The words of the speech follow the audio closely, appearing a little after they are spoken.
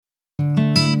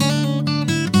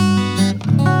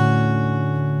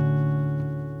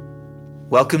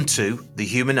Welcome to the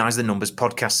Humanise the Numbers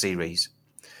podcast series.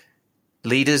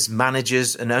 Leaders,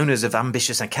 managers and owners of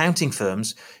ambitious accounting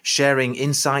firms sharing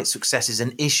insights, successes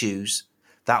and issues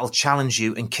that will challenge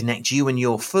you and connect you and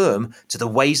your firm to the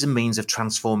ways and means of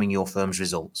transforming your firm's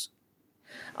results.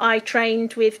 I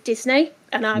trained with Disney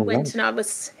and I went and I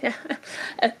was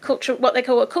what they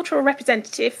call a cultural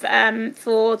representative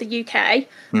for the UK.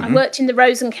 Mm-hmm. I worked in the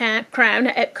Rose and Crown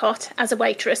at Epcot as a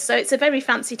waitress, so it's a very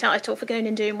fancy title for going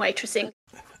and doing waitressing.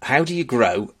 How do you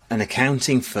grow an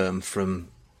accounting firm from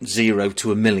 0 to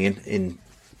 1 million in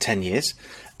 10 years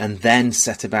and then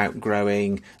set about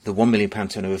growing the £1 million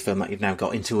turnover firm that you've now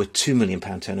got into a £2 million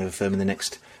turnover firm in the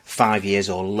next 5 years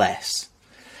or less?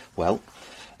 Well,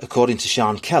 according to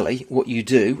Sian Kelly, what you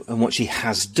do and what she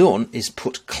has done is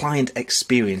put client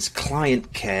experience,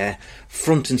 client care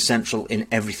front and central in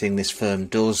everything this firm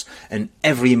does, and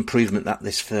every improvement that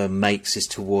this firm makes is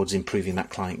towards improving that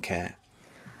client care.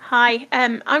 Hi,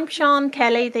 I'm Sian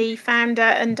Kelly, the founder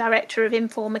and director of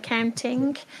Inform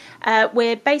Accounting.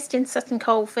 We're based in Sutton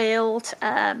Coldfield.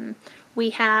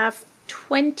 We have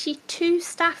 22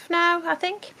 staff now, I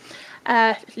think.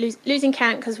 Losing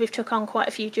count because we've took on quite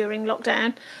a few during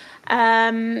lockdown.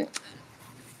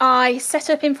 I set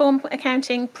up Inform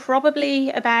Accounting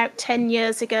probably about 10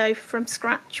 years ago from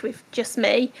scratch with just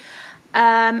me,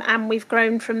 and we've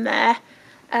grown from there.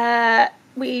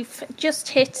 We've just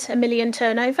hit 1 million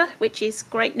turnover, which is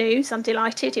great news. I'm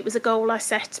delighted. It was a goal I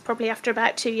set probably after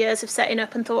about 2 years of setting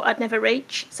up and thought I'd never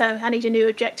reach. So I need a new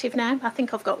objective now. I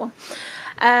think I've got one.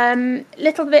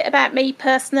 Little bit about me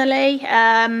personally.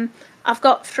 I've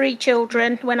got 3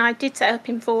 children. When I did set up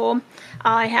Inform,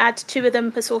 I had 2 of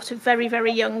them were sort of very,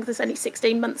 very young. There's only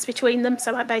 16 months between them.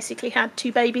 So I basically had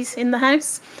 2 babies in the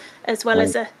house, as well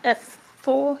as a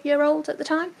 4-year-old at the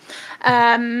time.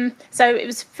 So it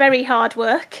was very hard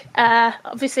work.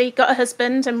 Obviously got a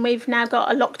husband, and we've now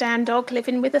got a lockdown dog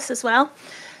living with us as well.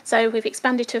 So we've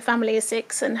expanded to a family of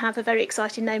 6 and have a very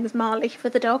exciting name of Marley for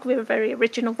the dog. We were very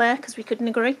original there because we couldn't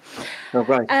agree. Oh,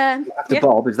 right. After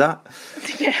Bob, is that?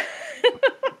 Yeah.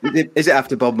 Is it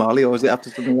after Bob Marley or is it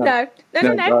after something else?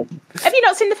 No. Have you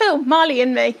not seen the film Marley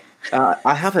and Me?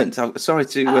 I haven't. I'm sorry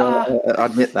to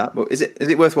admit that, but is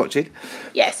it worth watching?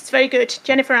 Yes, it's very good.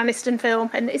 Jennifer Aniston film,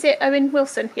 and is it Owen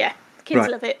Wilson? Yeah, kids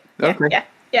love it. Okay.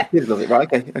 Yeah. Kids love it.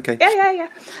 Right. Okay.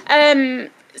 Yeah.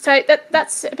 So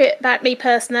that's a bit about me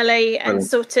personally, and brilliant.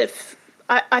 Sort of.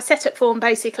 I set up Form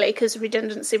basically because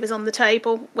redundancy was on the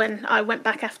table when I went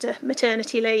back after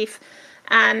maternity leave,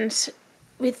 and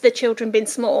with the children being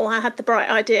small, I had the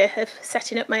bright idea of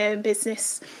setting up my own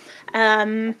business.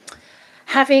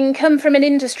 Having come from an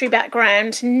industry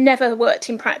background, never worked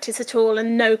in practice at all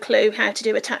and no clue how to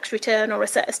do a tax return or a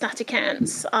set of stat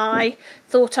accounts, I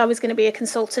thought I was going to be a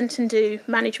consultant and do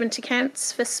management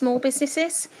accounts for small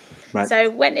businesses. Right. So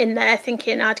went in there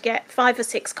thinking I'd get 5 or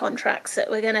 6 contracts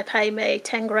that were going to pay me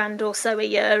 10 grand or so a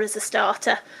year as a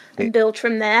starter and build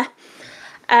from there.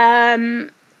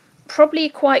 Probably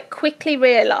quite quickly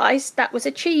realised that was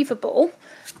achievable,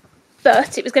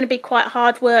 but it was going to be quite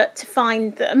hard work to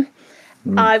find them.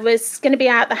 I was going to be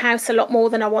out the house a lot more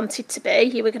than I wanted to be.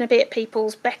 You were going to be at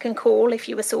people's beck and call if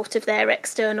you were sort of their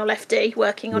external FD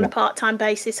working on a part-time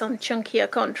basis on chunkier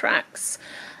contracts.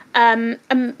 And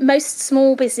most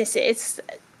small businesses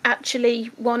actually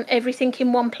want everything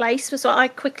in one place, was what I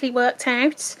quickly worked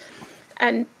out.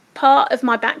 And part of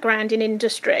my background in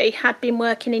industry had been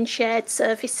working in shared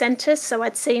service centres, so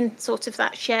I'd seen sort of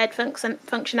that shared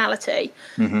functionality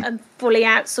and fully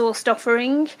outsourced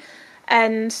offering.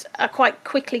 And I quite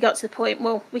quickly got to the point,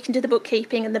 well, we can do the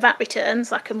bookkeeping and the VAT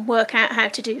returns. I can work out how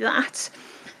to do that.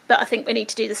 But I think we need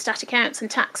to do the stat accounts and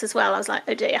tax as well. I was like,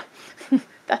 oh dear,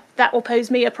 that will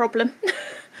pose me a problem.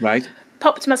 Right.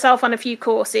 Popped myself on a few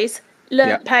courses,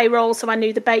 learnt payroll so I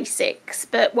knew the basics.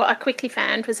 But what I quickly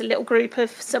found was a little group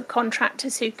of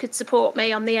subcontractors who could support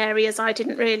me on the areas I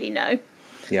didn't really know.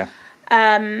 Yeah.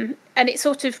 And it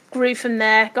sort of grew from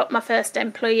there, got my first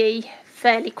employee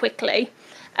fairly quickly.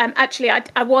 Actually,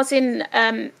 I was in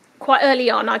quite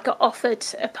early on. I got offered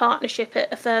a partnership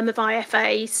at a firm of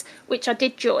IFAs, which I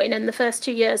did join. And the first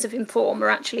 2 years of Inform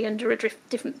were actually under a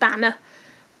different banner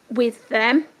with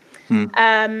them.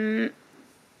 I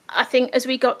think as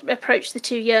we approached the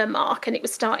 2-year mark and it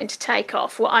was starting to take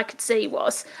off, what I could see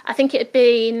was I think it had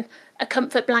been a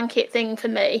comfort blanket thing for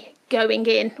me going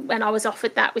in when I was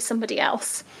offered that with somebody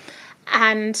else.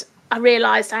 And I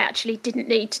realised I actually didn't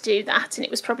need to do that, and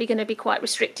it was probably going to be quite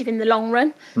restrictive in the long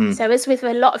run. So as with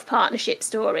a lot of partnership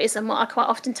stories, and what I quite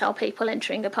often tell people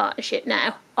entering a partnership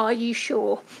now, are you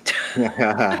sure?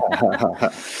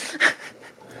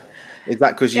 Is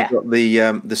that because you've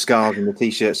Yeah. got the scarves and the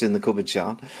t-shirts in the cupboard,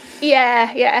 Sean?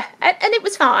 Yeah, and it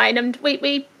was fine, and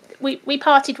we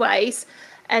parted ways,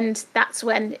 and that's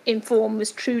when Inform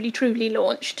was truly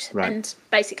launched, Right. and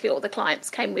basically all the clients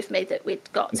came with me that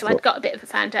we'd got. So Cool. I'd got a bit of a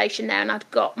foundation now, and I'd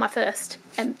got my first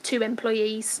 2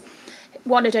 employees.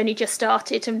 One had only just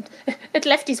started and had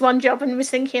left his one job and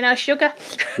was thinking, "Oh, sugar,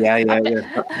 Yeah.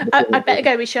 I'd better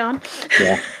go with Sean."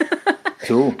 Yeah.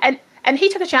 Cool. And he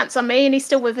took a chance on me, and he's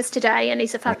still with us today, and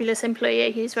he's a fabulous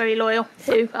employee. He's very loyal,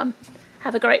 who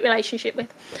have a great relationship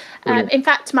with. In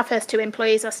fact, my first 2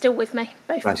 employees are still with me.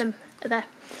 Both of them are there.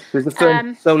 Was the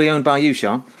firm solely owned by you,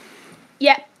 Sean?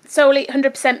 Yeah, solely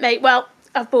 100% me. Well,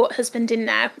 I've brought husband in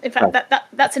now. In fact,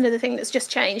 that's another thing that's just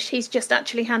changed. He's just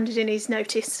actually handed in his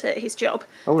notice at his job.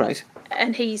 Oh, right.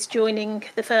 And he's joining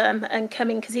the firm and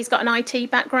coming because he's got an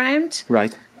IT background.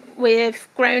 Right. We've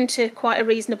grown to quite a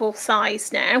reasonable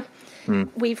size now.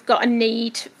 We've got a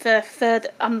need for further.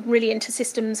 I'm really into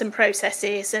systems and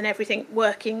processes and everything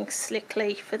working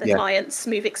slickly for the client's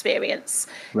smooth experience.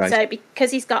 Right. So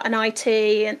because he's got an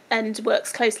IT and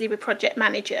works closely with project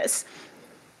managers,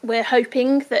 we're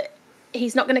hoping that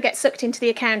he's not going to get sucked into the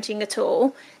accounting at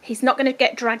all. He's not going to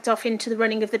get dragged off into the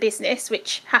running of the business,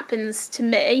 which happens to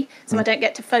me. So I don't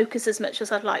get to focus as much as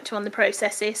I'd like to on the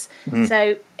processes.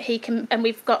 So he can, and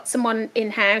we've got someone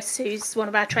in-house who's one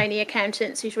of our trainee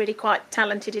accountants who's really quite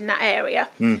talented in that area.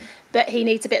 But he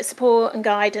needs a bit of support and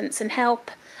guidance and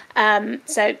help.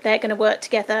 So they're going to work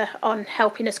together on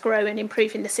helping us grow and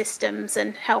improving the systems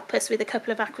and help us with a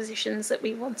couple of acquisitions that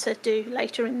we want to do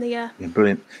later in the year. Yeah,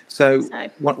 brilliant. So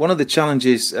one of the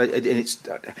challenges, and it's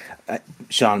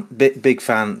Sean, big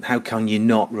fan. How can you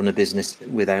not run a business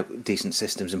without decent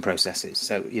systems and processes?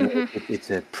 So it's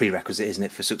a prerequisite, isn't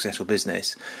it, for successful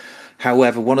business?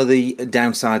 However, one of the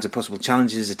downsides or possible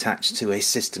challenges attached to a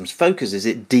systems focus is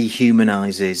it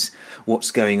dehumanizes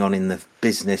what's going on in the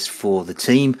business for the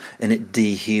team, and it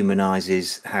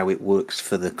dehumanizes how it works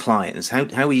for the clients. How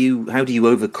do you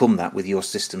overcome that with your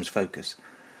systems focus?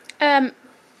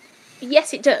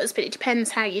 Yes, it does, but it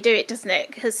depends how you do it, doesn't it?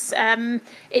 Because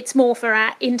it's more for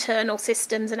our internal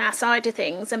systems and our side of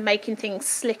things and making things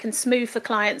slick and smooth for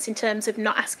clients in terms of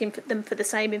not asking them for the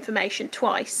same information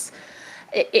twice.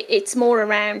 It's more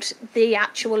around the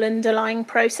actual underlying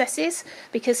processes,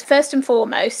 because first and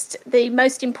foremost, the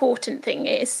most important thing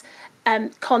is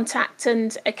contact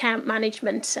and account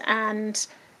management and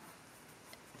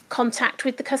contact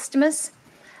with the customers.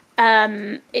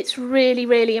 It's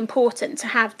really important to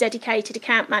have dedicated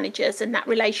account managers and that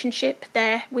relationship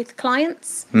there with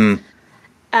clients.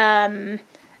 Customer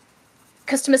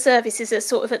services are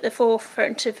sort of at the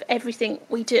forefront of everything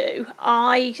we do.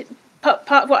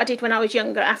 Part of what I did when I was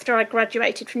younger, after I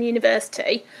graduated from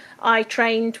university, I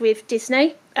trained with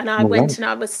Disney, and I went and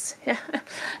I was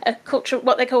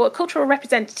what they call a cultural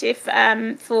representative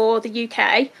for the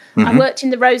UK. I worked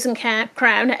in the Rose and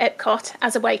Crown at Epcot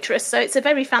as a waitress, so it's a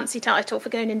very fancy title for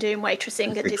going and doing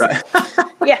waitressing at Disney.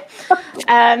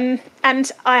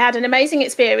 And I had an amazing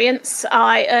experience.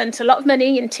 I earned a lot of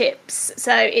money in tips,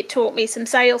 so it taught me some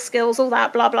sales skills, all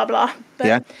that, blah, blah, blah.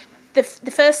 But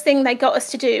the first thing they got us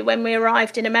to do when we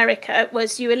arrived in America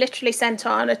was you were literally sent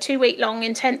on a 2-week-long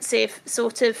intensive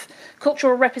sort of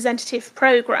cultural representative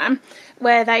program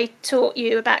where they taught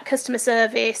you about customer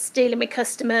service, dealing with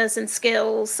customers and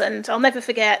skills. And I'll never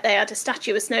forget, they had a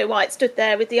statue of Snow White stood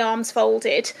there with the arms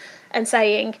folded and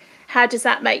saying, how does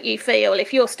that make you feel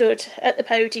if you're stood at the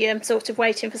podium sort of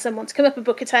waiting for someone to come up and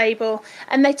book a table?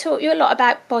 And they taught you a lot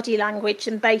about body language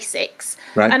and basics.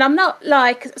 Right. And I'm not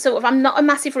I'm not a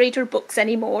massive reader of books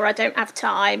anymore. I don't have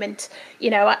time. And,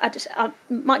 I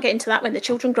might get into that when the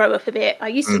children grow up a bit. I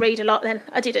used to read a lot then.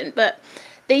 I didn't. But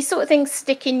these sort of things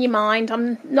stick in your mind.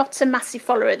 I'm not a massive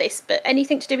follower of this, but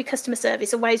anything to do with customer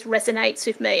service always resonates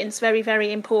with me. And it's very,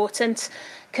 very important,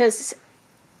 because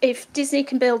if Disney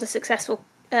can build a successful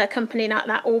company like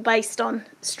that, all based on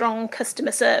strong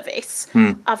customer service,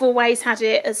 I've always had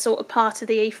it as sort of part of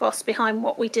the ethos behind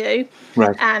what we do.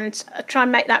 Right. And I try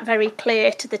and make that very clear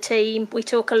to the team. We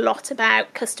talk a lot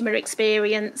about customer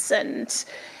experience, and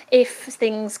if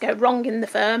things go wrong in the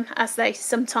firm, as they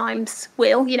sometimes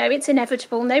will, it's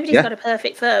inevitable. Nobody's got a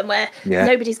perfect firm where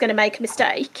nobody's going to make a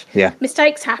mistake.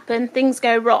 Mistakes happen, things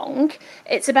go wrong.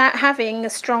 It's about having a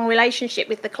strong relationship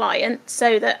with the client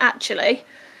so that actually,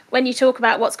 when you talk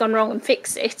about what's gone wrong and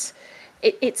fix it,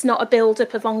 it's not a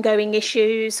build-up of ongoing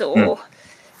issues or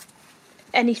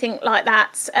anything like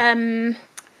that.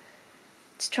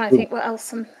 Just trying to think what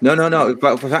else. No.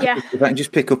 But if I can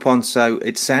just pick up on, so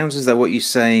it sounds as though what you're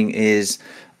saying is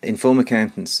Inform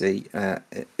Accountancy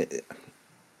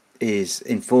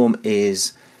Inform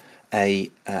is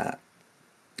a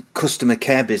customer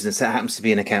care business that happens to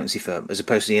be an accountancy firm, as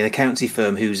opposed to an accountancy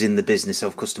firm who's in the business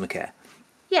of customer care.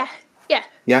 Yeah, yeah,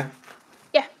 Yeah?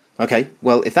 yeah. Okay,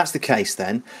 well, if that's the case,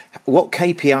 then what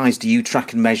KPIs do you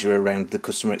track and measure around the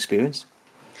customer experience?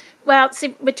 Well,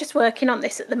 see, we're just working on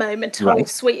this at the moment, a whole Right.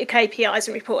 suite of KPIs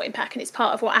and reporting pack, and it's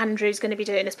part of what Andrew's going to be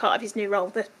doing as part of his new role,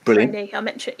 the Brilliant. trainee I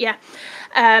mentioned. Yeah.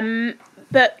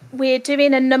 But we're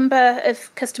doing a number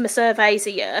of customer surveys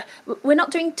a year. We're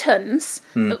not doing tons,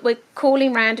 but we're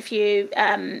calling round a few,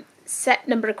 set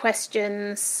number of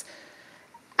questions,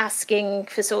 asking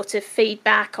for sort of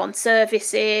feedback on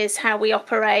services, how we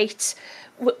operate.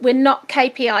 We're not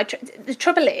KPI. The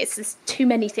trouble is, there's too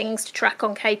many things to track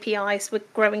on KPIs. We're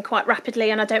growing quite rapidly,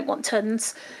 and I don't want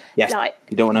tons. Yes. Like,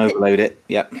 You don't want to overload it.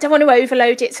 Yep. don't want to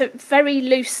overload it. So very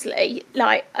loosely,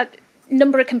 like a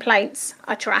number of complaints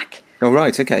I track. Oh,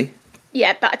 right. Okay.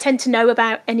 Yeah, but I tend to know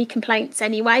about any complaints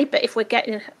anyway. But if we're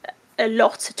getting a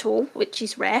lot at all, which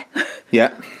is rare,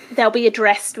 Yeah. they'll be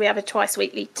addressed. We have a twice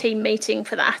weekly team meeting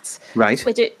for that. Right.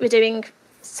 We're doing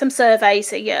some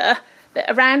surveys a year, but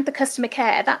around the customer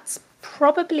care, that's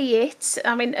probably it.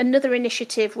 I mean, another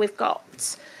initiative we've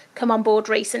got come on board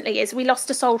recently is we lost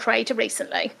a sole trader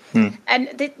recently. And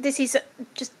this is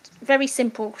just very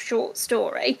simple, short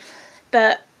story,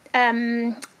 but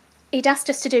he'd asked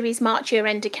us to do his March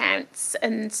year-end accounts,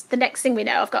 and the next thing we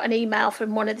know, I've got an email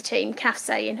from one of the team, Kath,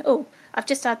 saying, "Oh, I've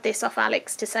just had this off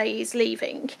Alex to say he's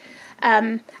leaving."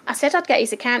 I said I'd get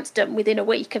his accounts done within a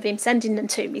week of him sending them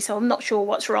to me, so I'm not sure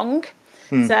what's wrong.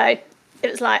 So it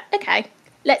was like, okay,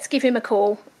 let's give him a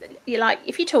call. You like,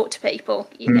 if you talk to people,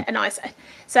 you get a nice.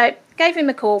 So gave him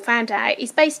a call, found out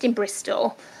he's based in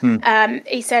Bristol.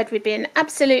 He said we'd been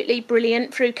absolutely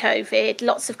brilliant through COVID,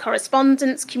 lots of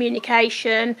correspondence,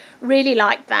 communication, really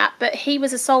liked that. But he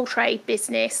was a sole trade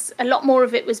business. A lot more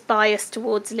of it was biased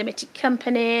towards limited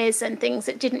companies and things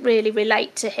that didn't really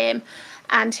relate to him.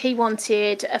 And he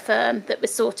wanted a firm that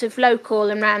was sort of local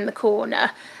and round the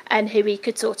corner and who he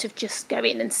could sort of just go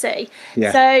in and see.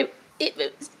 Yeah. So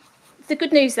the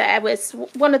good news there was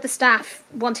one of the staff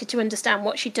wanted to understand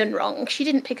what she'd done wrong. She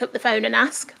didn't pick up the phone and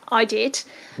ask. I did.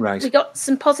 Right. We got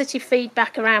some positive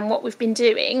feedback around what we've been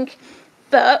doing.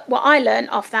 But what I learned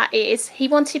off that is he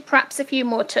wanted perhaps a few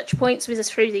more touch points with us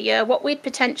through the year. What we'd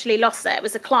potentially lost there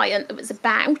was a client that was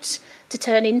about to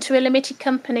turn into a limited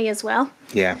company as well.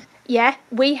 Yeah. Yeah,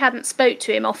 we hadn't spoke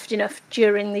to him often enough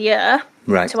during the year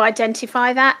to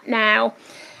identify that. Now,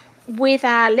 with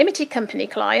our limited company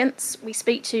clients, we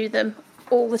speak to them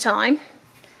all the time.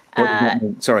 What does that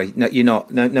mean? Sorry, no, you're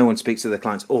not. No one speaks to their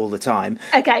clients all the time.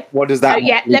 Okay. What does that So,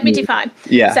 yeah, let me define.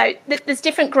 Yeah. So there's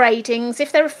different gradings.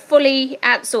 If they're a fully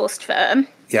outsourced firm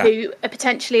who are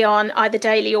potentially on either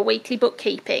daily or weekly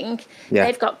bookkeeping,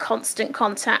 they've got constant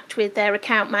contact with their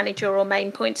account manager or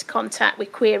main point of contact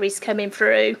with queries coming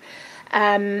through.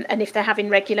 And if they're having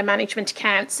regular management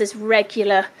accounts, there's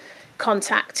regular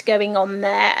contact going on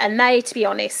there. And they, to be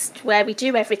honest, where we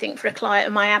do everything for a client,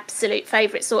 are my absolute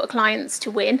favourite sort of clients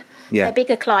to win. Yeah. They're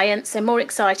bigger clients, they're more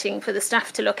exciting for the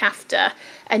staff to look after,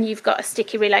 and you've got a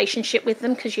sticky relationship with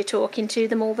them because you're talking to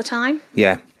them all the time.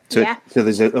 Yeah. So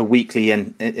there's a weekly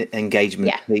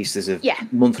engagement piece. There's a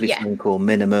monthly phone call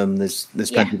minimum. There's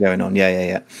plenty going on.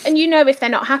 Yeah. And you know if they're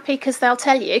not happy because they'll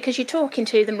tell you because you're talking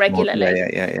to them regularly.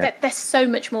 Yeah. They're so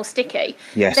much more sticky.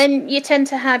 Yes. Then you tend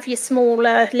to have your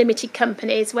smaller limited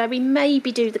companies where we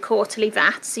maybe do the quarterly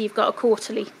VAT, so you've got a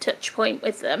quarterly touch point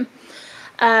with them.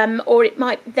 Or it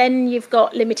might, then you've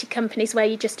got limited companies where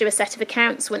you just do a set of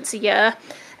accounts once a year.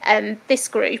 And this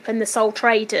group and the sole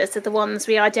traders are the ones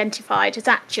we identified as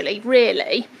actually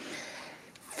really,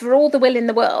 for all the will in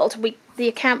the world, the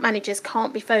account managers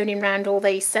can't be phoning around all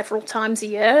these several times a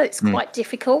year. It's quite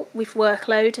difficult with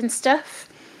workload and stuff.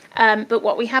 But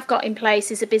what we have got in place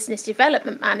is a business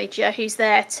development manager who's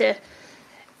there to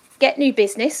get new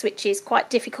business, which is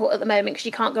quite difficult at the moment because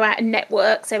you can't go out and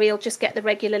network. So he'll just get the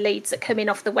regular leads that come in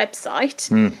off the website.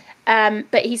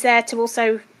 But he's there to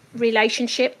also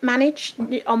relationship manage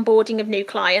onboarding of new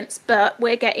clients. But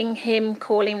we're getting him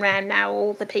calling round now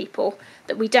all the people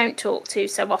that we don't talk to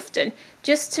so often,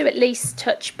 just to at least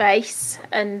touch base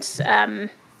and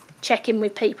check in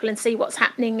with people and see what's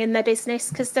happening in their business,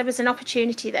 because there was an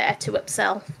opportunity there to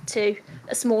upsell to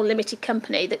a small limited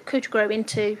company that could grow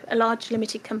into a large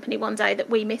limited company one day that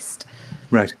we missed.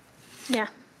 Right. Yeah.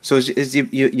 So is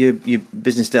your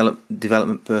business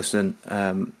development person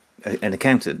an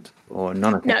accountant or a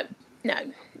non-accountant? No,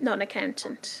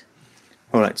 non-accountant.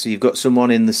 All right, so you've got someone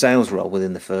in the sales role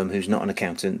within the firm who's not an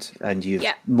accountant, and you've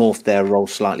morphed their role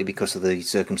slightly because of the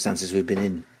circumstances we've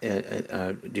been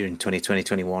in during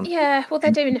 2020-21. Yeah, well,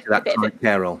 they're doing a bit of a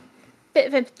care role.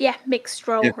 Bit of a mixed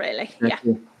role, really. Yeah.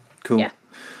 Cool. Yeah.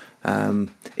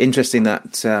 Interesting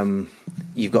that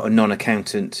you've got a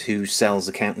non-accountant who sells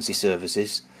accountancy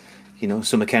services. You know,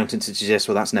 some accountants would suggest,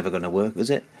 well, that's never going to work, is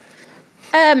it?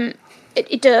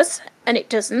 It does and it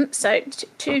doesn't. So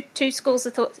two schools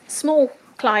of thought. Small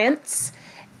clients.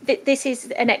 This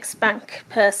is an ex-bank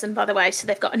person, by the way, so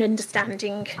they've got an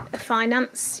understanding of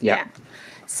finance. Yeah.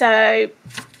 So,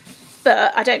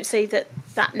 but I don't see that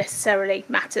necessarily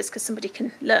matters because somebody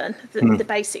can learn the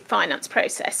basic finance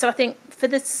process. So I think for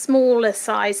the smaller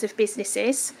size of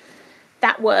businesses,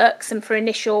 that works, and for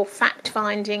initial fact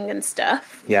finding and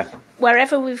stuff. Yeah.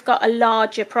 Wherever we've got a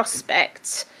larger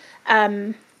prospect,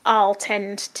 I'll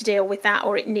tend to deal with that,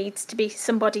 or it needs to be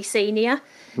somebody senior.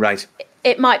 Right.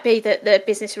 It might be that the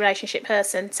business relationship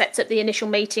person sets up the initial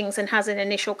meetings and has an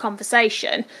initial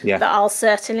conversation, but I'll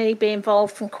certainly be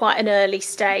involved from quite an early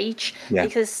stage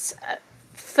because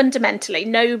fundamentally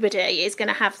nobody is going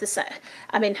to have the same.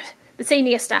 I mean, the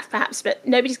senior staff perhaps, but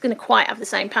nobody's going to quite have the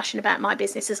same passion about my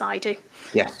business as I do.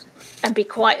 Yes. And be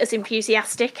quite as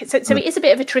enthusiastic. So it is a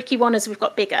bit of a tricky one as we've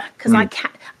got bigger, because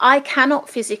I cannot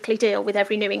physically deal with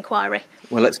every new inquiry.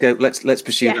 Well, let's go. Let's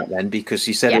pursue that then, because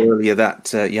you said earlier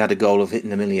that you had a goal of hitting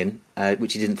 1 million,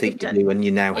 which you didn't think you'd do, and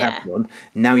you now have one.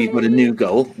 Now you've got a new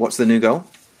goal. What's the new goal?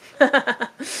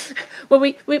 Well,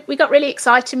 we got really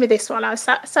excited with this one. I was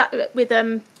sat with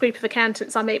a group of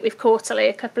accountants I meet with quarterly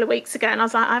a couple of weeks ago, and I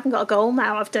was like, I haven't got a goal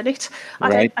now. I've done it.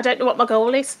 I don't know what my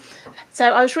goal is.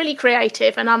 So I was really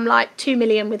creative, and I'm like 2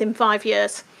 million within 5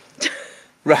 years.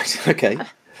 Right. Okay.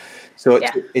 So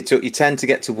it took you 10 to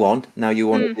get to 1. Now you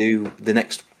want to do the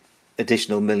next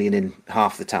additional million in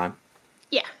half the time.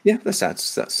 Yeah. Yeah. That's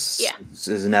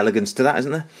there's an elegance to that,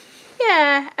 isn't there?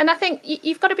 Yeah, and I think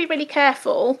you've got to be really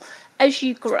careful as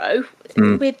you grow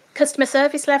with customer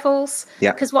service levels.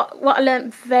 Yeah. Because what I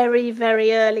learned very,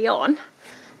 very early on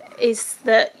is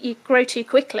that you grow too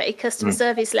quickly, customer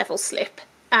service levels slip,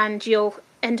 and you'll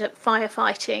end up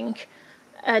firefighting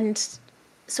and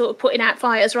sort of putting out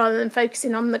fires rather than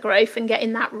focusing on the growth and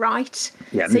getting that right.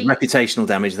 Yeah, so reputational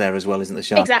damage there as well, isn't there,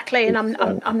 Sian? Exactly, and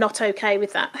I'm not okay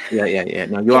with that. Yeah.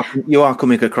 No, you are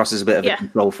coming across as a bit of a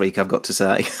control freak, I've got to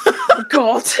say. Oh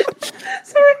God,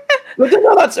 sorry. But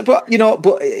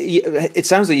it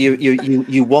sounds like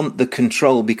you want the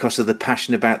control because of the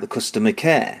passion about the customer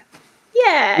care.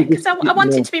 Yeah, because I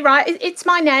want it to be right. It's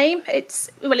my name.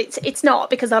 It's not,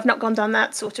 because I've not gone down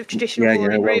that sort of traditional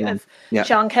route of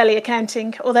Sian Kelly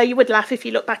Accounting. Although you would laugh if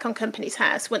you look back on Companies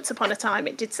House. Once upon a time,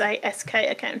 it did say SK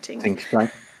Accounting.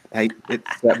 Right. Hey,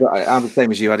 I'm the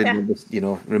same as you. I didn't know this,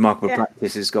 Remarkable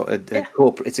Practice has got a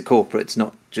corporate. It's a corporate. It's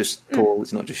not just Paul.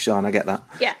 It's not just Sian. I get that.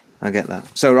 Yeah. I get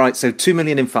that. So 2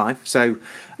 million in 5. So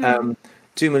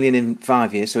 2 million in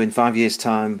 5 years. So in 5 years'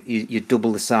 time, you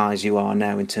double the size you are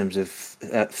now in terms of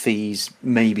fees,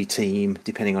 maybe team,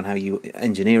 depending on how you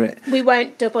engineer it. We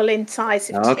won't double in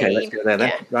size of team. Okay, let's go there then.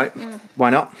 Yeah. Right.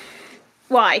 Why not?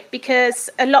 Why?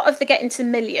 Because a lot of the getting to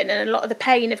 1 million and a lot of the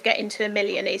pain of getting to 1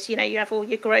 million is, you have all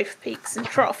your growth peaks and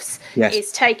troughs. Yes.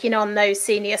 Is taking on those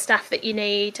senior staff that you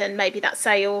need, and maybe that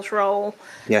sales role.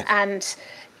 Yeah. And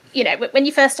when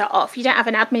you first start off, you don't have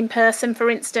an admin person, for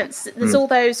instance. There's all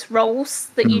those roles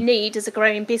that you need as a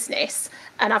growing business,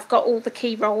 and I've got all the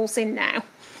key roles in now.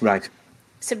 Right.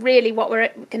 So really what we're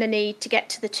going to need to get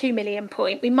to the 2 million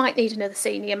point, we might need another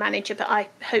senior manager, but I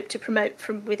hope to promote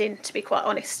from within, to be quite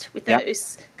honest with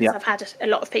those. Because I've had a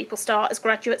lot of people start as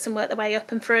graduates and work their way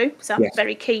up and through. So I'm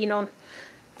very keen on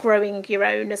growing your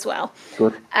own as well.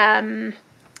 Good.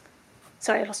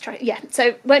 Sorry, I lost track. Yeah,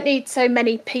 so won't need so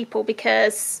many people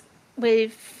because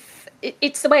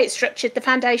it's the way it's structured. The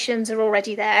foundations are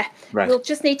already there. Right. We'll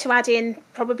just need to add in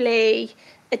probably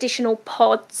additional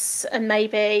pods and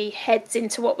maybe heads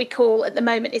into what we call at the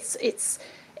moment.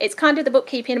 It's kind of the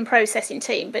bookkeeping and processing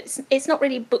team, but it's not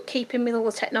really bookkeeping with all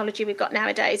the technology we've got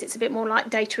nowadays. It's a bit more like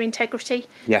data integrity,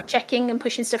 checking and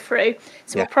pushing stuff through.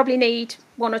 So we'll probably need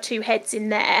 1 or 2 heads in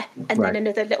there, and then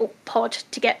another little pod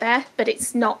to get there. But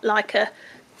it's not like a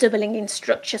doubling in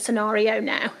structure scenario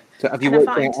now. So have you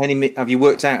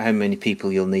worked out how many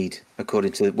people you'll need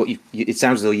according to what it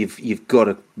sounds as though you've got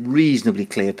a reasonably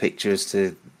clear picture as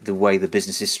to the way the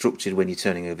business is structured when you're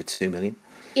turning over 2 million?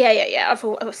 Yeah.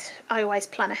 I always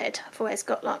plan ahead. I've always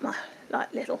got my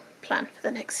little plan for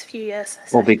the next few years.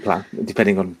 So. Or big plan,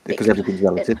 depending on, because everything's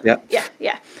relative.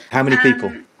 Yeah. How many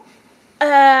people?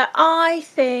 I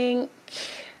think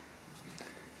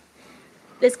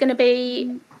there's going to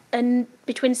be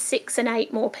between 6 and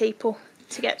 8 more people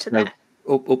to get to that.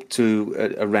 Up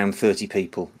to around 30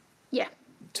 people. Yeah.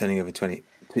 Turning over 20.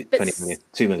 But 20 million,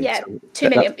 2 million. yeah, So 2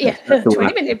 million. that's Yeah, the 20 one.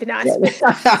 million would be nice.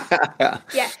 Yeah.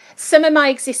 Yeah, some of my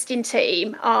existing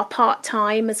team are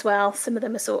part-time as well. Some of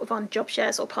them are sort of on job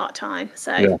shares or part-time.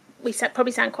 So Yeah. we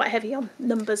probably sound quite heavy on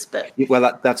numbers, but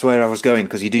Well, that's where I was going,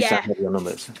 because you do sound Yeah. heavy on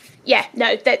numbers. yeah,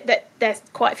 no, there's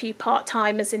quite a few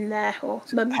part-timers in there, or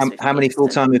mums with How many kids.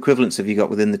 full-time equivalents have you got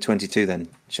within the 22 then,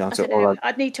 Sean? I don't know.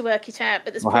 I'd need to work it out,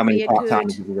 but there's Or how many probably a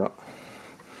part-timers good, have you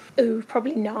got?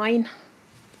 probably 9.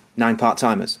 9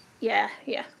 part-timers. Yeah,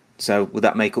 yeah. So would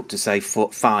that make up to, say,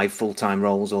 5 full-time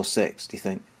roles, or 6, do you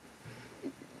think?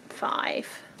 5.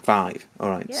 5. All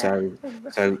right. Yeah.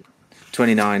 So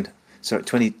 29. So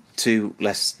 22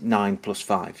 less 9 plus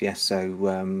 5. Yes.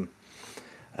 So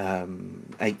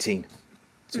 18.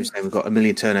 So we're saying we've got $1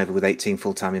 million turnover with 18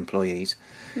 full-time employees.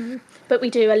 But we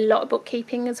do a lot of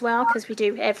bookkeeping as well, because we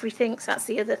do everything. So that's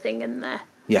the other thing in there.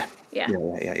 Yeah. Yeah.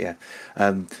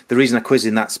 The reason I quiz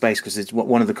in that space, because it's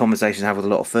one of the conversations I have with a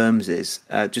lot of firms, is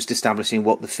just establishing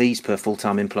what the fees per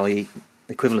full-time employee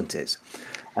equivalent is,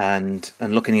 and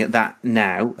looking at that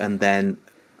now, and then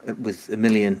with 1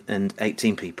 million and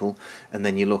 18 people, and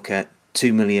then you look at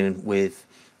 2 million with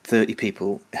 30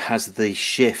 people. Has the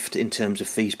shift in terms of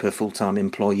fees per full-time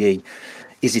employee,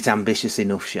 is it ambitious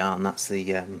enough, Sian? That's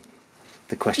the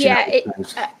question. Yeah.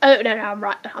 No, I'm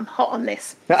right. I'm hot on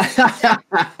this. Good.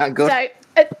 So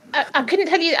I couldn't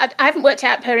tell you. I haven't worked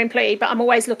out per employee, but I'm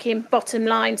always looking bottom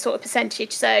line sort of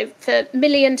percentage. So for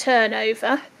million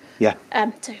turnover, Yeah.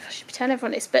 so I should be turnover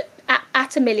on this, but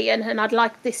at 1 million, and I'd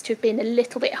like this to have been a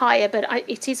little bit higher, but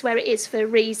it is where it is for a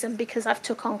reason, because I've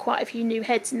took on quite a few new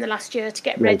heads in the last year to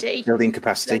get ready. Building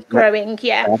capacity. Growing,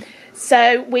 yeah.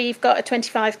 So we've got a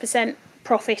 25%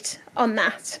 profit on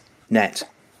that Net.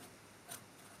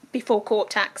 before corp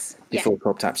tax. Before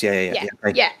corp tax.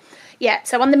 Yeah. Yeah.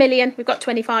 So on the million, we've got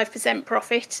 25%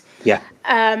 profit. Yeah.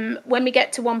 When we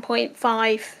get to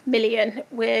 1.5 million,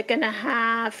 we're going to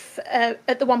have,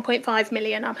 at the 1.5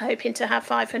 million, I'm hoping to have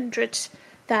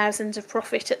 500,000 of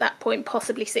profit at that point,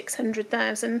 possibly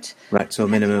 600,000. Right, so a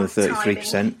minimum of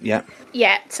 33%. Yeah.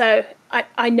 Yeah, so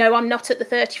I know I'm not at the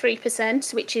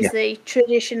 33%, which is the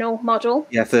traditional model.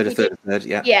 Yeah, third.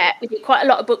 Yeah. Yeah, we do quite a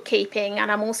lot of bookkeeping,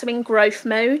 and I'm also in growth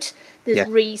mode. There's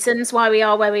reasons why we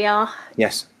are where we are.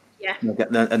 Yes. Yeah.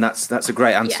 And that's a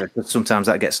great answer, but sometimes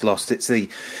that gets lost.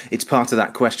 It's part of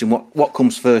that question. What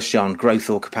comes first, Sean? Growth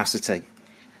or capacity?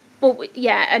 Well, What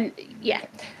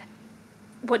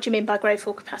do you mean by growth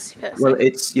or capacity first? Well,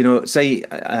 it's say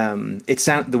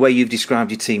the way you've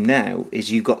described your team now is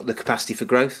you've got the capacity for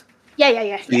growth.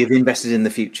 Yeah. You've invested in the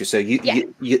future. So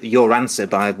your answer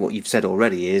by what you've said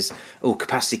already is,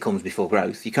 capacity comes before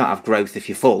growth. You can't have growth if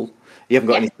you're full. You haven't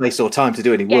got any place or time to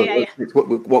do any work. It's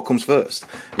what comes first.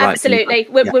 Right? Absolutely.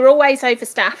 We're always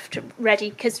overstaffed,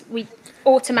 ready, because we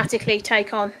automatically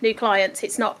take on new clients.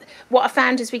 It's not what I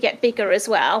found as we get bigger as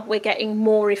well. We're getting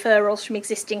more referrals from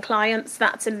existing clients.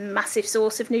 That's a massive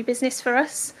source of new business for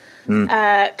us.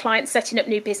 Clients setting up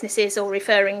new businesses or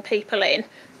referring people in.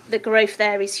 The growth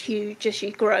there is huge as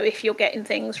you grow if you're getting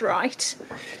things right.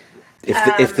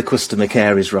 If the customer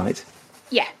care is right.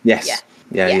 Yeah. Yes.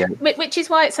 Yeah. Which is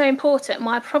why it's so important.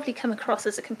 Why I probably come across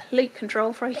as a complete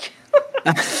control freak.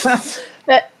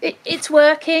 But it's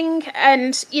working,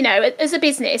 and as a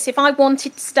business, if I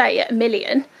wanted to stay at 1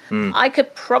 million, I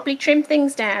could probably trim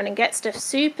things down and get stuff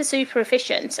super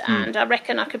efficient, and I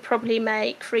reckon I could probably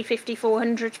make 350,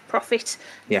 400 profit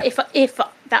if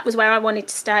that was where I wanted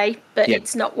to stay. But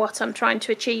it's not what I'm trying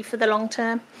to achieve for the long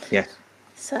term. Yes.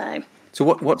 So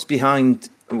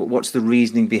what's the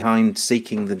reasoning behind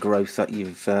seeking the growth that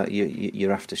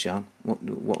you're after, Sean?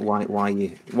 Why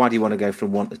do you want to go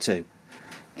from 1 to 2?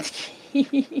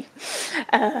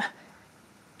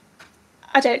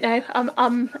 I don't know.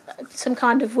 I'm some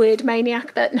kind of weird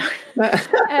maniac, but no.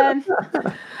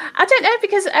 I don't know,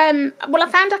 because I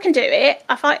found I can do it.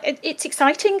 I find it's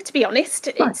exciting, to be honest.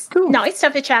 It's nice to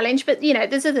have a challenge, but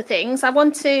there's other things. I've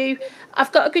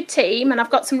got a good team, and I've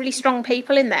got some really strong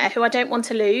people in there who I don't want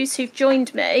to lose, who've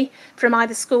joined me from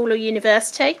either school or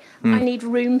university. I need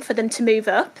room for them to move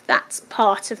up. That's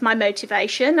part of my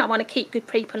motivation. I want to keep good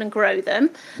people and grow them.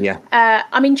 Yeah.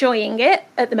 I'm enjoying it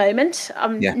at the moment.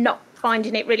 I'm not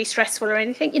finding it really stressful or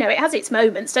anything. It has its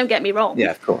moments, don't get me wrong. Yeah,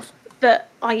 of course.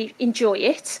 But I enjoy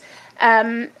it.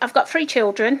 I've got 3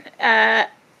 children.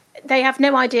 They have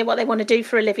no idea what they want to do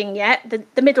for a living yet.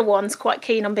 The middle one's quite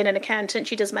keen on being an accountant.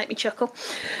 She does make me chuckle.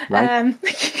 Right.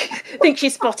 I think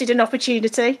she's spotted an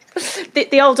opportunity.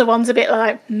 The older one's a bit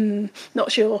like,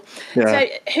 not sure. Yeah. So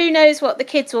who knows what the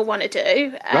kids will want to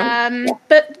do. Right.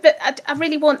 But I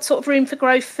really want sort of room for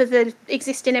growth for the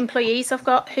existing employees I've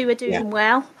got who are doing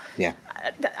well. Yeah.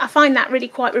 I find that really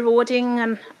quite rewarding,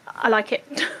 and I like it.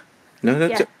 No,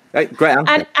 Yeah. great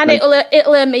answer. And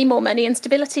it'll earn me more money and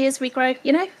stability as we grow.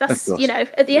 That's Of course.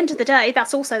 at the end of the day,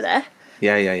 that's also there.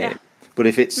 Yeah. But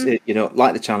if it's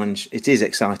like the challenge, it is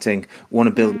exciting. Want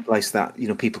to build a place that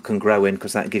people can grow in,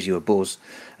 because that gives you a buzz.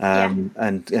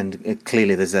 And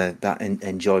clearly there's that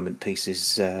enjoyment piece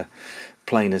is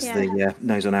plain as the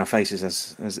nose on our faces,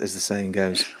 as the saying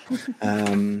goes.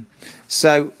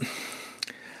 So,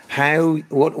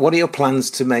 what are your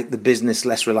plans to make the business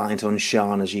less reliant on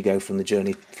Sian as you go from the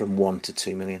journey from 1 to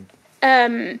 2 million?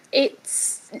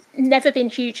 It's never been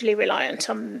hugely reliant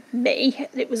on me.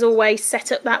 It was always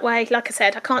set up that way. Like I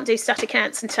said, I can't do stat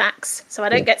accounts and tax, so I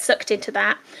don't get sucked into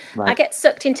that. Right. I get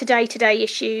sucked into day-to-day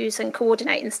issues and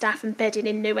coordinating staff and bedding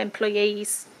in new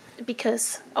employees,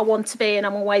 because I want to be, and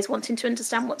I'm always wanting to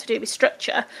understand what to do with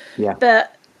structure. Yeah.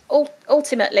 But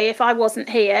ultimately, if I wasn't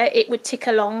here, it would tick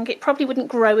along. It probably wouldn't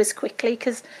grow as quickly,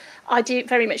 because I do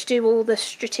very much do all the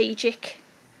strategic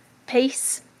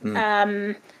piece.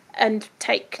 And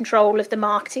take control of the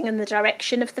marketing and the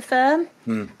direction of the firm.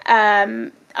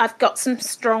 I've got some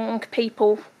strong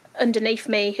people underneath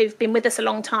me who've been with us a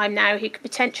long time now, who could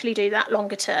potentially do that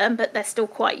longer term, but they're still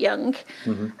quite young.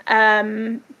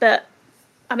 But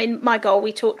I mean, my goal,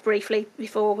 we talked briefly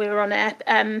before we were on air,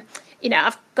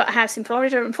 I've got a house in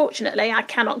Florida. Unfortunately, I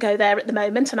cannot go there at the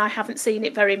moment, and I haven't seen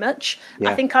it very much.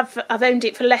 I think I've owned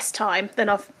it for less time than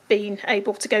I've been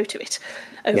able to go to it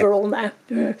overall now.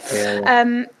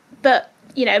 But,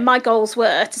 my goals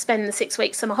were to spend the 6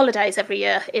 weeks summer holidays every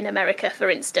year in America, for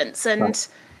instance. And,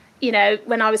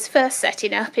 when I was first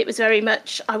setting up, it was very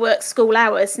much, I work school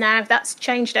hours. Now that's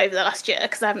changed over the last year,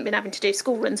 because I haven't been having to do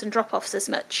school runs and drop-offs as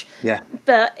much. Yeah.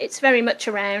 But it's very much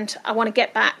around, I want to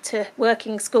get back to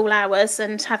working school hours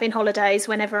and having holidays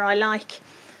whenever I like.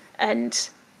 And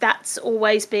that's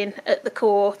always been at the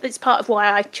core. It's part of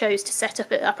why I chose to set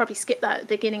up it. I probably skipped that at the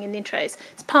beginning in the intros.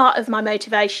 It's part of my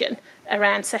motivation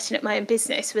around setting up my own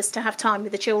business, was to have time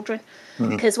with the children.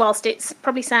 Because whilst it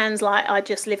probably sounds like I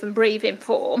just live and breathe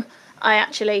Inform, I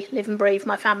actually live and breathe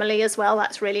my family as well.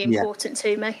 That's really important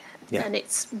to me. Yeah. And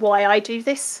it's why I do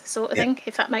this sort of thing,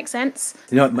 if that makes sense.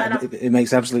 It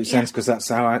makes absolute sense, because that's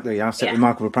how I set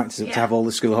Remarkable Practice up, to have all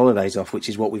the school holidays off, which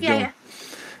is what we've done. Yeah.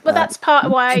 Well, that's part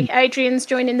of why Adrian's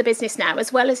joining the business now,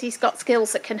 as well as he's got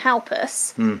skills that can help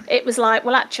us. It was like,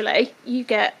 well, actually, you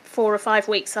get 4 or 5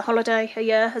 weeks of holiday a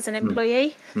year as an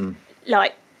employee.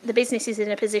 Like, the business is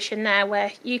in a position now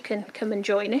where you can come and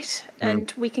join it,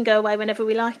 and we can go away whenever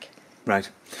we like. Right.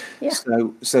 Yeah.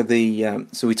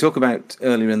 So we talk about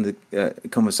earlier in the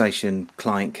conversation,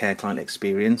 client care, client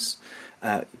experience.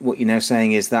 What you're now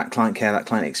saying is that client care, that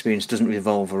client experience doesn't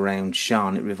revolve around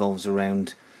Sian. It revolves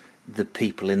around the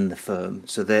people in the firm.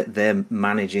 So they're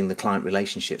managing the client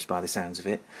relationships, by the sounds of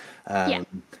it.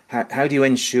 How do you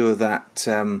ensure that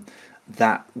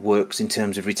that works in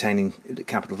terms of retaining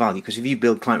capital value? Because if you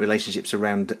build client relationships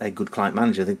around a good client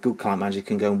manager, the good client manager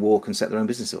can go and walk and set their own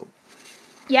business up.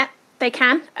 Yeah, they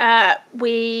can.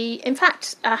 In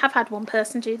fact, I have had one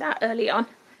person do that early on.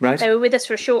 Right. They were with us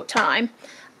for a short time,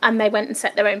 and they went and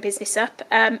set their own business up.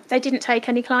 They didn't take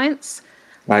any clients.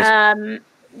 Right.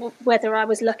 Whether I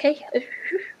was lucky,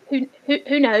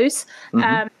 who knows?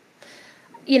 I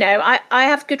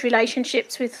have good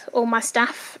relationships with all my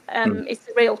staff. It's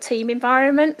a real team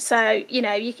environment, so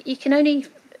you can only.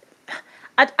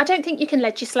 I don't think you can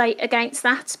legislate against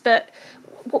that, but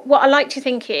what I like to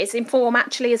think is Inform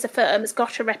actually as a firm has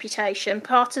got a reputation.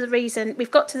 Part of the reason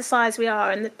we've got to the size we are,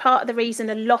 and part of the reason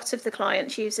a lot of the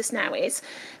clients use us now, is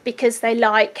because they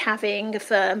like having a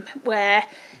firm where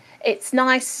it's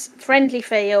nice, friendly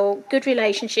feel, good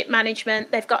relationship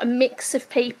management. They've got a mix of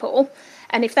people.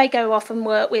 And if they go off and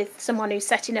work with someone who's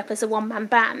setting up as a one-man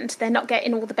band, they're not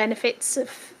getting all the benefits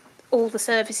of all the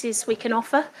services we can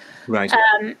offer. Right.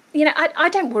 I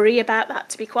don't worry about that,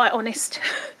 to be quite honest.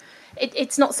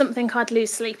 It's not something I'd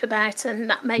lose sleep about,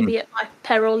 and that may be at my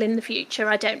peril in the future.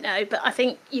 I don't know. But I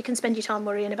think you can spend your time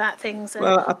worrying about things. And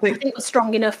I think we're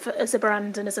strong enough as a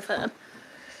brand and as a firm.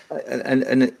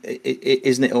 And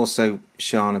isn't it also,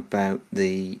 Sian, about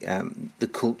the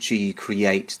culture you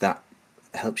create that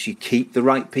helps you keep the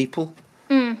right people?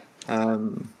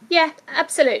 Yeah,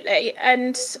 absolutely.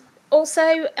 And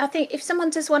also, I think if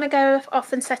someone does want to go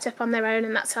off and set up on their own,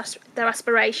 and that's their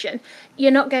aspiration,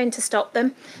 you're not going to stop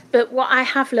them. But what I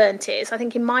have learnt is, I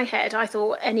think in my head, I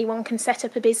thought anyone can set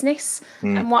up a business.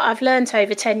 And what I've learnt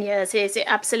over 10 years is it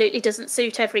absolutely doesn't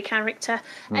suit every character.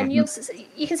 And you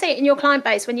can see it in your client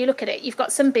base when you look at it. You've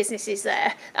got some businesses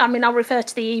there. I mean, I'll refer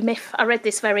to the E-Myth. I read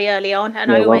this very early on,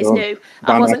 and I always knew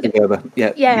I wasn't going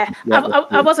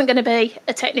to be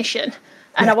a technician.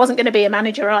 And I wasn't going to be a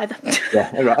manager either.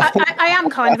 Yeah, right. I am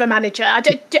kind of a manager. I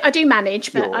do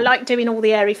manage, but Sure. I like doing all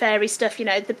the airy-fairy stuff,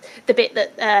 the bit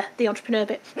that the entrepreneur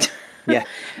bit. Yeah.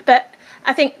 But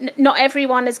I think not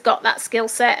everyone has got that skill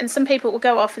set, and some people will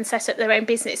go off and set up their own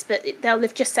business, but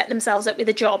they've just set themselves up with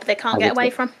a job they can't get away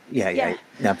from. Yeah,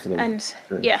 absolutely. And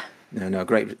yeah. No,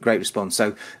 great response.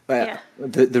 So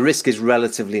the risk is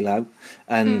relatively low,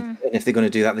 and if they're going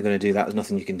to do that, they're going to do that. There's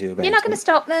nothing you can do about it. You're not going to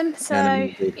stop them, so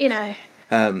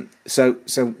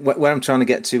So where I'm trying to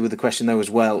get to with the question though as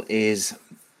well is,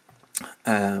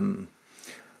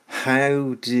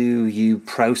 how do you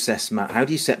how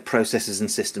do you set processes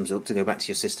and systems up, to go back to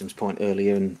your systems point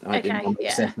earlier, and I didn't want to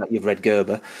say that you've read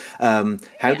Gerber. How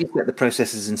do you set the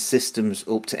processes and systems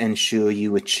up to ensure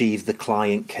you achieve the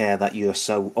client care that you're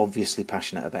so obviously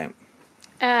passionate about?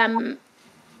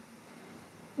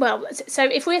 Well, so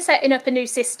if we're setting up a new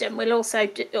system, we'll also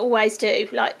always do,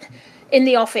 like, in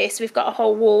the office, we've got a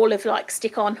whole wall of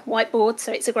stick-on whiteboards,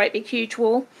 so it's a great big huge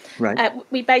wall. Right.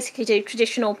 We basically do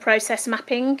traditional process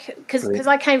mapping because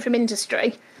I came from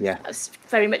industry. Yeah. I was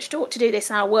very much taught to do this,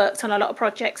 and I worked on a lot of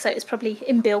projects, so it's probably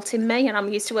inbuilt in me, and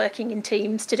I'm used to working in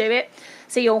teams to do it.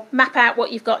 So you'll map out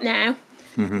what you've got now.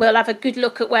 Mm-hmm. We'll have a good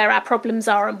look at where our problems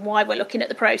are and why we're looking at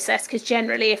the process, because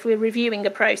generally if we're reviewing a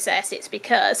process, it's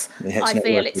because I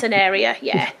feel it's an area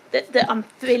that I'm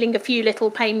feeling a few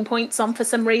little pain points on for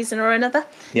some reason or another.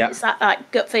 It's that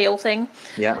gut feel thing.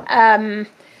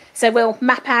 So we'll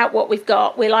map out what we've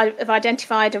got. We'll have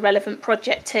identified a relevant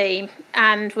project team,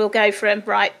 and we'll go from,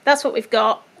 right, that's what we've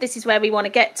got, this is where we want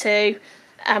to get to,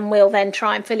 and we'll then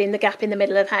try and fill in the gap in the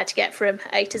middle of how to get from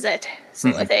A to Z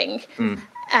sort of thing.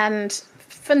 And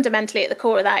fundamentally at the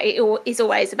core of that, it is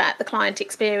always about the client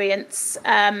experience.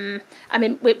 I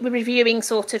mean, we're reviewing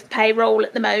sort of payroll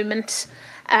at the moment,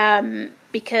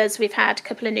 because we've had a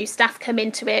couple of new staff come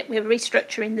into it. We're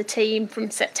restructuring the team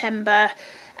from September.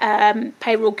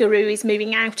 Payroll Guru is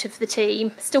moving out of the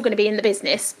team, still going to be in the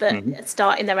business, but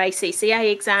starting their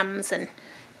ACCA exams and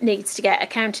needs to get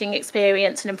accounting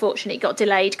experience, and unfortunately got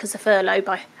delayed because of furlough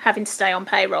by having to stay on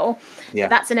payroll.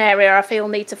 That's an area I feel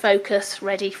needs a focus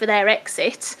ready for their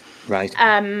exit. Right.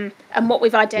 And what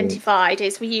we've identified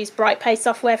is we use BrightPay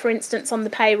software, for instance, on the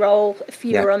payroll. A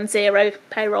few are on zero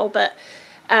payroll, but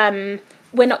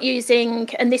we're not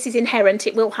using, and this is inherent,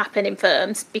 it will happen in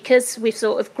firms, because we've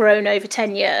sort of grown over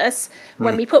 10 years.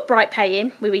 When we put BrightPay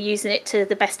in, we were using it to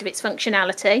the best of its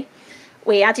functionality.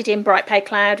 We added in BrightPay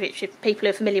Cloud, which if people who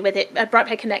are familiar with it,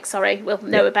 BrightPay Connect, will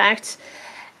know about.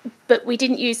 But we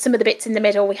didn't use some of the bits in the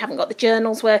middle. We haven't got the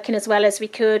journals working as well as we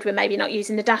could. We're maybe not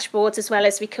using the dashboards as well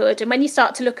as we could. And when you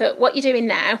start to look at what you're doing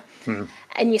now,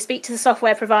 and you speak to the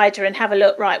software provider and have a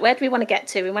look, right, where do we want to get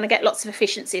to? We want to get lots of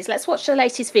efficiencies. Let's watch the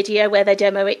latest video where they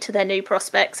demo it to their new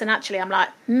prospects. And actually, I'm like,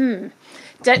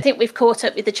 don't think we've caught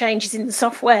up with the changes in the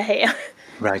software here.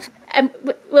 Right. And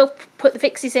we'll put the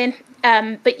fixes in.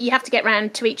 But you have to get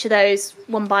round to each of those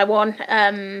one by one.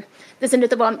 There's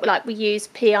another one, like we use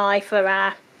PI for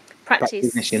our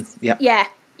practice.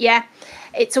 Yeah.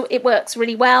 It works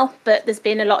really well, but there's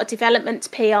been a lot of development to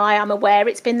PI. I'm aware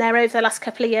it's been there over the last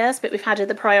couple of years, but we've had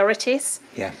other priorities.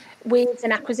 Yeah. With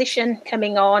an acquisition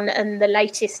coming on and the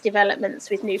latest developments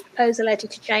with new proposal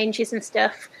editor changes and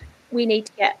stuff, we need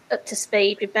to get up to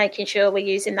speed with making sure we're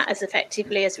using that as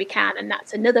effectively as we can. And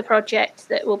that's another project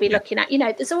that we'll be looking at.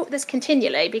 There's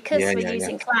continually, because we're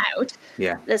using cloud,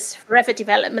 there's forever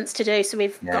developments to do. So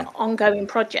we've got ongoing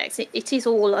projects. It is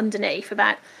all underneath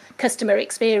about customer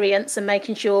experience and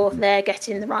making sure they're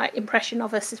getting the right impression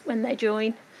of us when they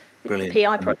join the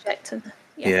PI project. And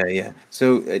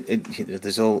So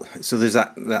there's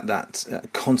that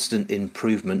constant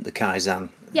improvement, the Kaizen.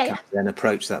 Kaizen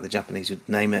approach that the Japanese would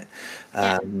name it.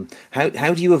 How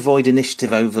do you avoid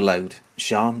initiative overload,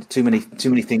 Sian? Too many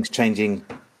things changing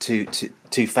too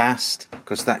fast,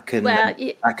 because that can wear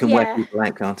people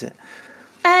out, can't it?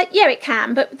 It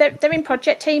can, but they're in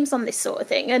project teams on this sort of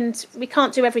thing, and we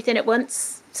can't do everything at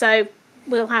once. So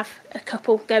we'll have a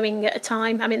couple going at a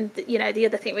time. I mean, the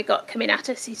other thing we've got coming at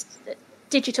us is that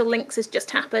Digital Links has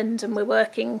just happened, and we're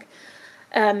working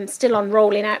still on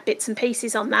rolling out bits and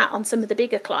pieces on that on some of the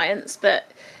bigger clients.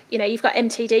 But you've got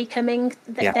MTD coming.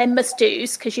 They're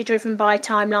must-dos because you're driven by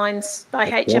timelines by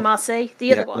HMRC.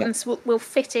 The other ones will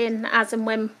fit in as and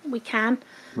when we can.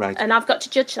 Right. And I've got to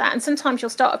judge that. And sometimes you'll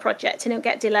start a project and it'll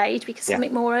get delayed because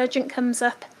something more urgent comes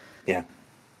up. Yeah.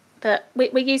 But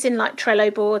we're using like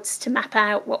Trello boards to map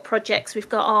out what projects we've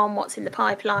got on, what's in the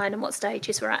pipeline, and what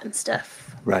stages we're at and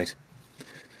stuff. Right.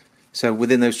 So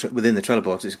within the Trello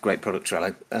boards, it's a great product,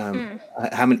 Trello.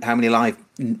 How many live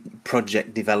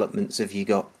project developments have you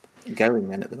got going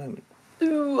then at the moment?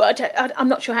 Ooh, I'm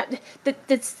not sure how.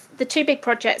 The two big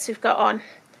projects we've got on.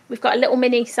 We've got a little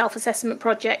mini self-assessment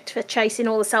project for chasing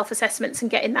all the self-assessments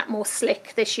and getting that more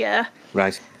slick this year.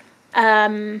 Right.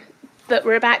 But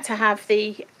we're about to have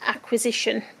the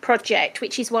acquisition project,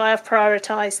 which is why I've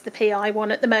prioritised the PI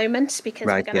one at the moment, because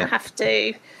we're going to have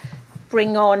to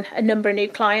bring on a number of new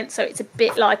clients. So it's a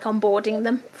bit like onboarding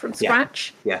them from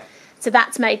scratch. Yeah. So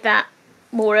that's made that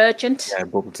more urgent. Yeah,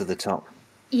 bubble to the top.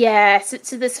 Yeah,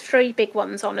 so there's 3 big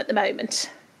ones on at the moment.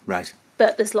 Right.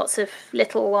 But there's lots of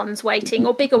little ones waiting,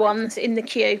 or bigger ones in the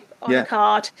queue on the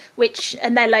card,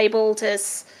 and they're labelled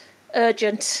as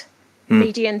urgent,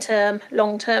 medium-term,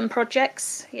 long-term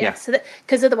projects. Yeah. So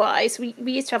because otherwise, we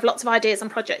used to have lots of ideas on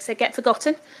projects that get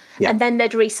forgotten, and then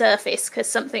they'd resurface because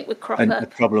something would crop up. And the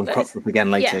problem crops up again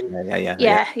later.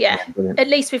 Yeah. At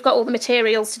least we've got all the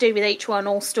materials to do with each one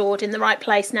all stored in the right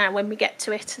place now when we get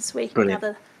to it as we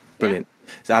gather. Brilliant.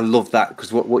 So I love that,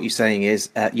 because what you're saying is,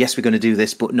 yes, we're going to do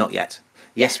this, but not yet.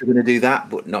 Yes, we're going to do that,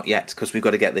 but not yet, because we've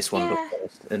got to get this one done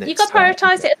first. And you've got to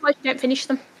prioritise it, otherwise you don't finish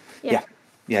them. Yeah.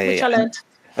 Which I learned.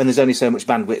 And there's only so much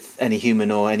bandwidth any human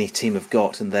or any team have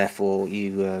got, and therefore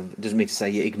you doesn't mean to say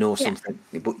you ignore something,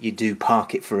 but you do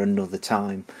park it for another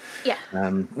time. Yeah.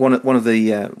 One of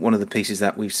the pieces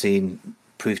that we've seen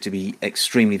prove to be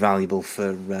extremely valuable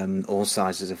for all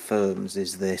sizes of firms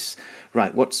is this.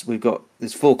 Right,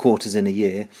 there's 4 quarters in a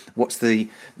year. What's the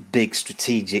big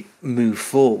strategic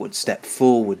step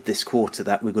forward this quarter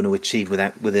that we're going to achieve with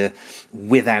a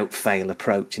without fail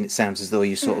approach? And it sounds as though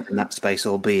you're sort of in that space,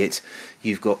 albeit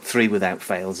you've got 3 without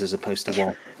fails as opposed to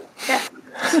 1. Yeah.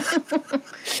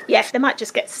 Yeah, they might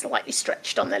just get slightly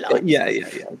stretched on their line. Yeah.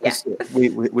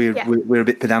 We're a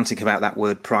bit pedantic about that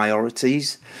word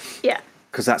priorities. Yeah.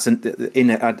 Because that's I don't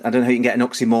know how you can get an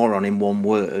oxymoron in one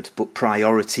word, but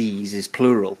priorities is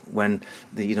plural. When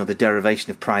the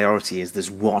derivation of priority is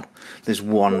there's one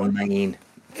main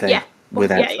thing. Yeah.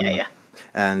 Without fail.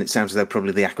 And it sounds as though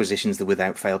probably the acquisition's the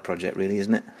without fail project, really,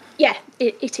 isn't it? Yeah,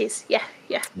 it is. Yeah.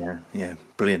 Yeah.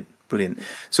 Brilliant.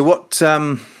 So what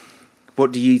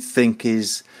do you think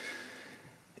is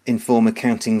Inform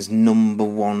Accounting's number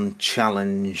one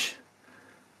challenge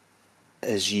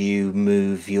as you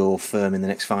move your firm in the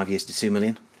next 5 years to 2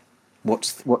 million?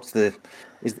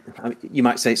 You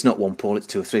might say it's not 1, Paul, it's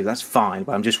 2 or 3. That's fine,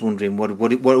 but I'm just wondering what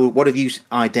have you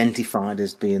identified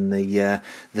as being the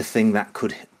thing that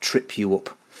could trip you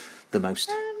up the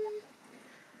most?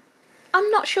 I'm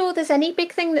not sure there's any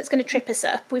big thing that's going to trip us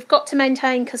up. We've got to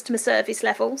maintain customer service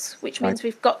levels, which means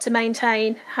we've got to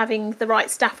maintain having the right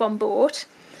staff on board.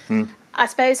 I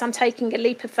suppose I'm taking a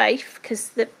leap of faith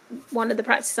because one of the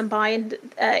practices I'm buying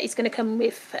is going to come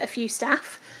with a few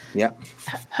staff. Yeah.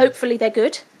 Hopefully they're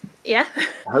good. Yeah.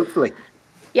 Hopefully.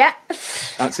 Yeah.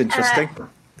 That's interesting.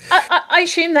 I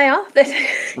assume they are.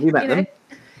 Have you met them?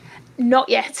 Not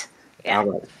yet. Yeah. Oh,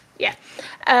 right. Yeah.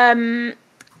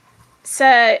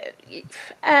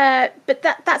 But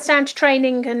that's down to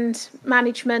training and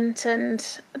management, and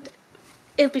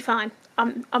it'll be fine.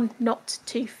 I'm not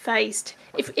too phased.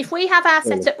 If we have our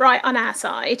setup right on our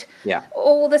side,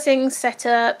 all the things set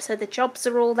up so the jobs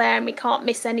are all there and we can't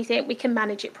miss anything, we can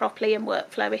manage it properly and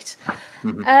workflow it.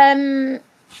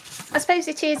 I suppose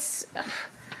it is.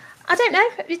 I don't know.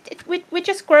 We're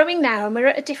just growing now, and we're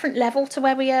at a different level to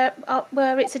where we are.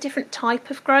 Where it's a different type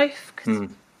of growth. 'Cause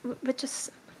we're just.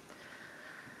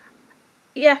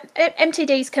 Yeah,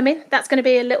 MTD's coming. That's going to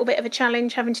be a little bit of a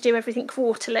challenge, having to do everything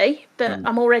quarterly. But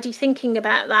I'm already thinking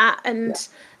about that, and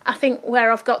I think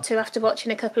where I've got to after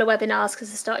watching a couple of webinars,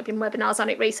 because I started doing webinars on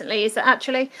it recently, is that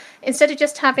actually instead of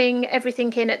just having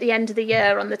everything in at the end of the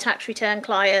year on the tax return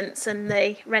clients and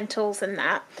the rentals and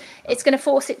that, it's going to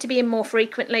force it to be in more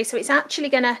frequently. So it's actually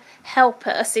going to help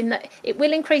us in that it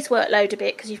will increase workload a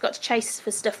bit because you've got to chase for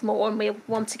stuff more, and we'll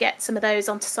want to get some of those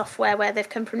onto software where they've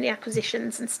come from the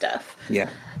acquisitions and stuff.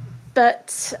 Yeah.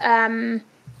 But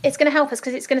it's going to help us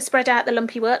because it's going to spread out the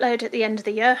lumpy workload at the end of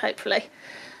the year, hopefully.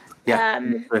 Yeah,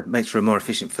 it makes for a more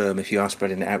efficient firm if you are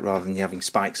spreading it out rather than you having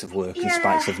spikes of work and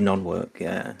spikes of non-work.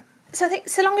 Yeah. So I think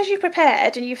so long as you're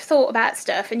prepared and you've thought about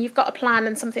stuff and you've got a plan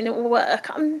and something that will work,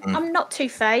 I'm not too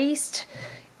phased.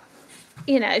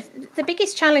 You know, the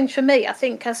biggest challenge for me, I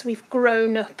think, as we've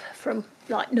grown up from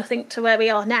like nothing to where we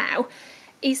are now,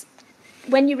 is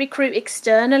when you recruit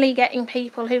externally, getting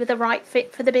people who are the right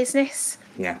fit for the business.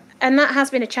 Yeah. And that has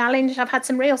been a challenge. I've had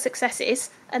some real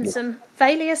successes and some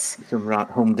failures. Some right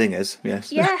humdingers,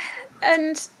 yes. Yeah,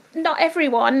 and not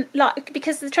everyone,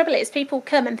 because the trouble is people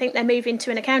come and think they're moving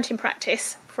to an accounting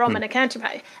practice from an accounting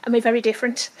practice, and we're very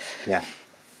different. Yeah.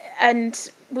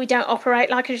 And we don't operate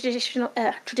like a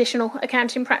traditional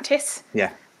accounting practice.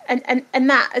 Yeah. And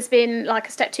that has been like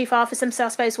a step too far for some. So I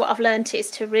suppose what I've learned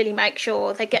is to really make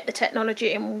sure they get the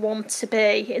technology and want to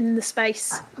be in the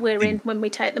space we're in when we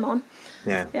take them on.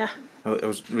 Yeah. Yeah. I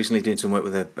was recently doing some work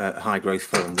with a high growth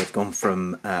firm. They've gone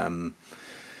from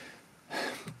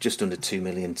just under 2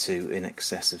 million to in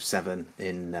excess of 7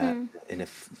 in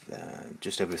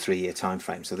just over a 3-year time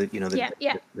frame. So that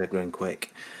they're growing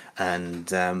quick, and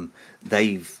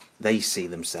they see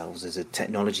themselves as a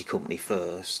technology company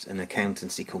first, an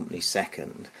accountancy company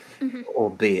second,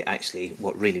 albeit actually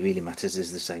what really matters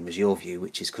is the same as your view,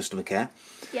 which is customer care.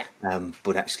 Yeah.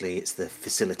 But actually it's the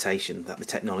facilitation that the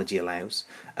technology allows,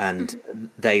 and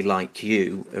they, like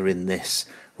you, are in this.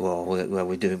 Well,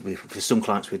 we're doing, for some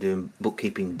clients we're doing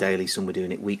bookkeeping daily, some we're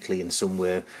doing it weekly, and some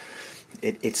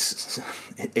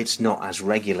it's not as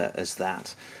regular as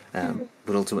that.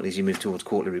 But ultimately, as you move towards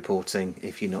quarterly reporting,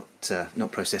 if you're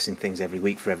not processing things every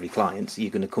week for every client,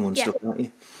 you're going to come unstuck, aren't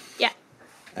you? Yeah.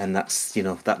 And that's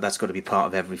that's got to be part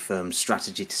of every firm's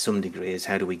strategy to some degree. Is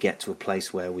how do we get to a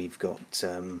place where we've got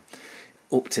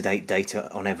up-to-date data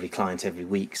on every client every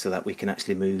week, so that we can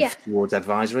actually move towards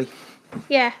advisory.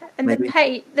 Yeah, and Maybe.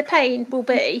 the pain will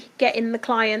be getting the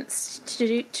clients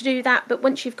to do that. But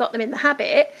once you've got them in the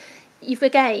habit,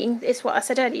 it's what I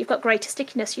said earlier, you've got greater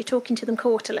stickiness. You're talking to them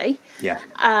quarterly. Yeah.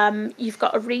 You've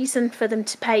got a reason for them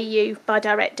to pay you by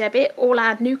direct debit. All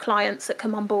our new clients that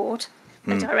come on board,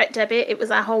 a direct debit. It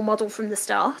was our whole model from the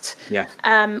start. Yeah.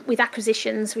 With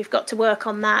acquisitions, we've got to work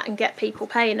on that and get people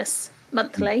paying us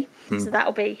monthly. So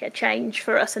that'll be a change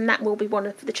for us, and that will be one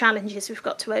of the challenges we've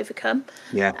got to overcome.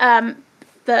 Yeah.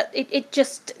 But it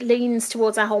just leans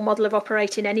towards our whole model of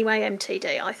operating anyway,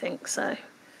 MTD, I think so.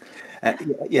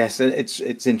 Yes,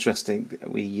 it's interesting.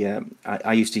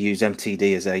 I used to use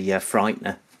MTD as a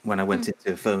frightener when I went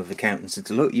into a firm of accountants and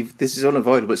said, look, this is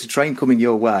unavoidable. It's a train coming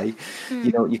your way.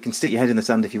 You can stick your head in the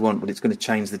sand if you want, but it's going to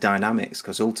change the dynamics,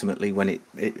 because ultimately when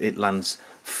it lands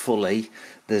fully,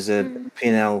 there's a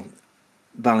P&L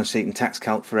balance sheet and tax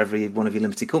calc for every one of your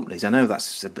limited companies. I know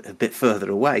that's a bit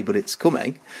further away, but it's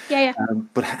coming. Yeah.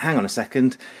 But hang on a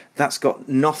second, that's got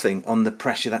nothing on the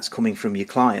pressure that's coming from your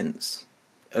clients,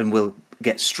 and will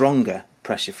get stronger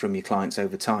pressure from your clients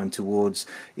over time towards,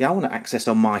 I want to access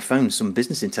on my phone some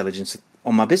business intelligence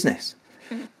on my business,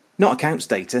 not accounts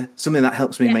data, something that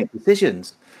helps me make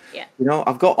decisions. Yeah.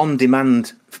 I've got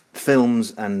on-demand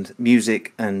films and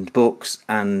music and books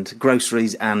and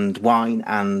groceries and wine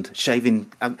and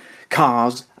shaving,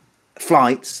 cars,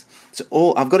 flights.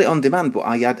 So I've got it on demand, but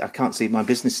I can't see my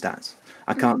business stats.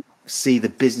 I can't see the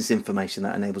business information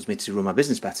that enables me to run my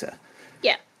business better.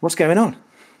 Yeah. What's going on?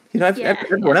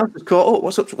 Everyone else is caught up.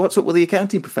 What's up with the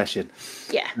accounting profession?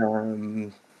 Yeah.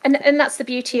 And that's the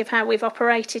beauty of how we've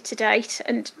operated to date.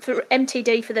 And for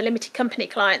MTD, for the limited company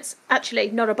clients, actually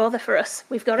not a bother for us.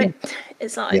 We've got it.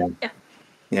 It's like,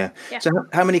 yeah. So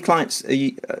how many clients are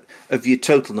you, of your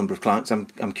total number of clients? I'm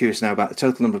curious now about the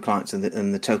total number of clients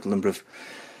and the total number of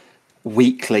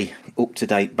weekly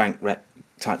up-to-date bank rep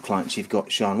type clients you've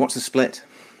got, Sian. What's the split?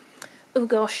 Oh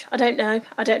gosh, I don't know.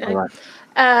 All right.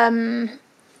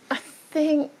 I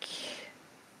think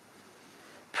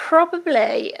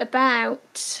probably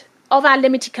about, of our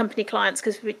limited company clients,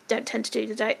 because we don't tend to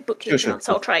do the bookkeeping on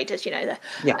sole traders,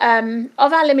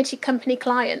 of our limited company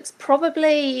clients,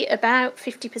 probably about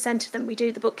 50% of them we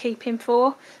do the bookkeeping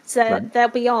for. So they'll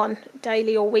be on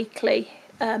daily or weekly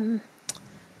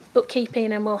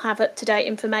bookkeeping, and we'll have up-to-date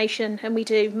information, and we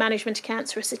do management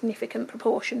accounts for a significant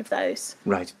proportion of those.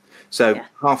 Right. So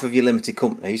half of your limited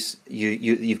companies,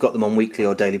 you've got them on weekly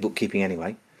or daily bookkeeping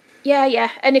anyway. Yeah.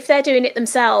 And if they're doing it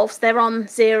themselves, they're on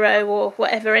Xero or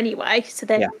whatever anyway, so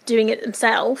they're doing it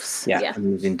themselves. Yeah.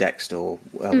 And using Dext or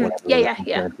whatever.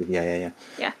 Yeah.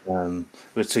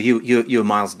 So you're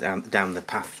miles down the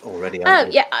path already,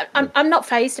 aren't you? I'm not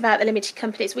fazed about the limited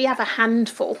companies. We have a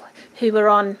handful who are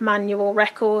on manual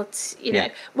records.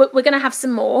 We're going to have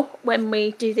some more when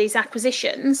we do these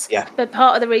acquisitions. Yeah. But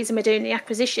part of the reason we're doing the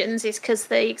acquisitions is because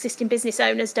the existing business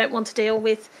owners don't want to deal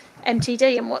with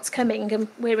MTD and what's coming, and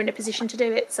we're in a position to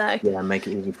do it. So make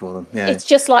it easy for them. Yeah. It's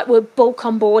just like we're bulk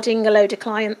onboarding a load of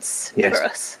clients for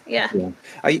us. Yeah.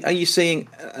 Are you seeing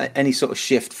any sort of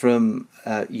shift from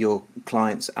your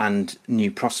clients and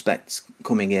new prospects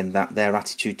coming in, that their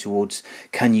attitude towards,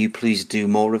 can you please do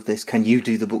more of this? Can you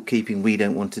do the bookkeeping? We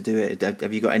don't want to do it.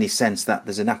 Have you got any sense that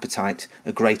there's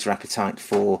a greater appetite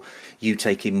for you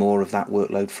taking more of that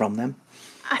workload from them?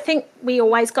 I think we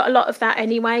always got a lot of that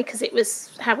anyway, because it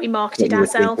was how we marketed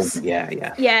ourselves.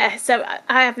 Yeah. Yeah, so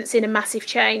I haven't seen a massive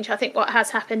change. I think what has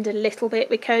happened a little bit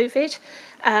with COVID,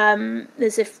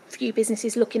 there's a few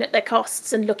businesses looking at their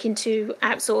costs and looking to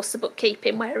outsource the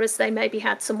bookkeeping, whereas they maybe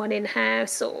had someone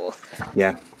in-house, or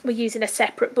were using a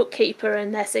separate bookkeeper,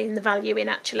 and they're seeing the value in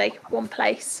actually one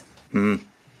place. Yeah.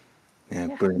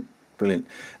 Brilliant.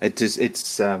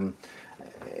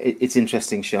 It's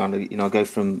interesting, Sian. You know, I go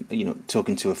from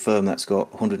talking to a firm that's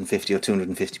got 150 or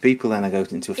 250 people, then I go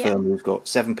into a firm who's got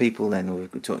 7 people, then we're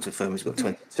talking to a firm who's got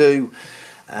 22,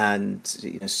 and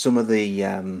some of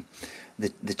the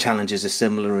challenges are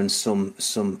similar and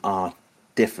some are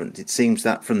different. It seems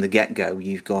that from the get-go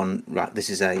you've gone, right, this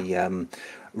is a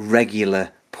regular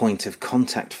point of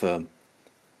contact firm.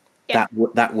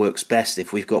 That works best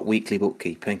if we've got weekly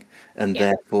bookkeeping, and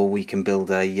therefore we can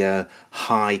build a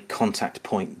high contact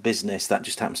point business that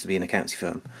just happens to be an accounting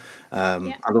firm. I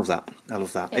love that.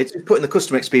 It's putting the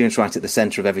customer experience right at the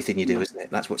centre of everything you do, isn't it?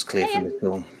 That's what's clear from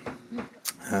the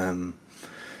film.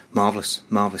 Marvellous.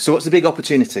 So what's the big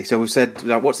opportunity? So we've said,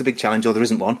 what's the big challenge? Or there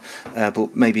isn't one,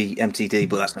 but maybe MTD,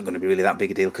 but that's not going to be really that big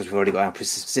a deal because we've already got our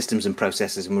systems and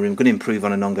processes, and we're going to improve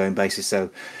on an ongoing basis. So,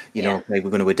 we're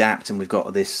going to adapt, and we've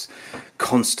got this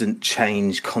constant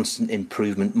change, constant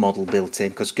improvement model built in,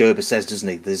 because Gerber says, doesn't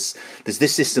he, there's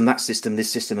this system, that system,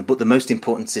 this system, but the most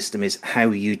important system is how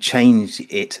you change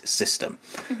it system,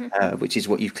 which is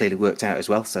what you've clearly worked out as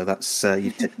well. So that's,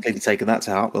 you've clearly taken that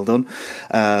to heart. Well done.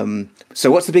 So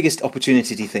what's the biggest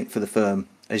opportunity, do you think, for the firm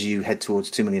as you head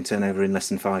towards 2 million turnover in less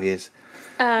than 5 years?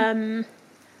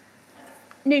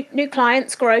 New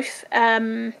clients, growth.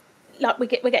 We're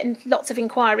getting lots of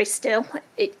inquiries still,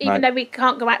 even though we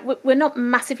can't go out. We're not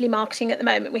massively marketing at the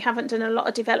moment. We haven't done a lot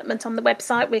of development on the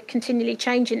website. We're continually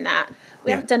changing that.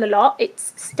 We haven't done a lot.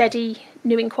 It's steady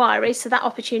new inquiries, so that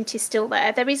opportunity is still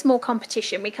there. There is more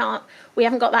competition. We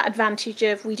haven't got that advantage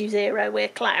of we do Xero, we're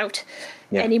cloud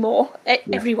anymore.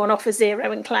 Everyone offers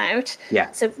Xero and cloud.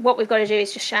 So what we've got to do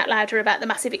is just shout louder about the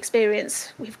massive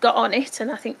experience we've got on it, and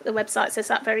I think the website says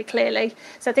that very clearly.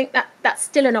 So I think that's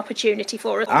still an opportunity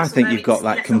for us. I think you've got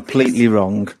that completely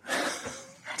wrong.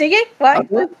 Do you? Well,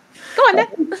 go on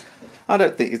then. I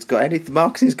don't think it's got anything.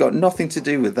 Marketing's got nothing to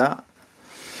do with that.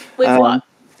 With what?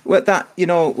 Well, that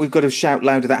we've got to shout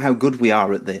louder that how good we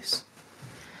are at this,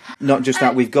 not just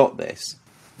that we've got this.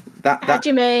 How do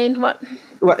you mean? What?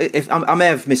 Well, I may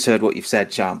have misheard what you've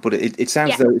said, Sian, but it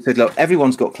sounds though it said, look,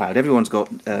 everyone's got cloud, everyone's got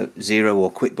Xero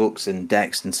or QuickBooks and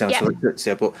Dex and so on,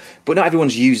 so but not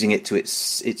everyone's using it to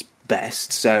its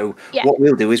best. So what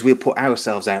we'll do is we'll put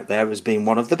ourselves out there as being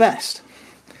one of the best.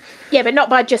 Yeah, but not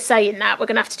by just saying that. We're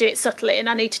going to have to do it subtly, and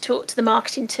I need to talk to the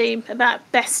marketing team about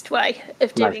best way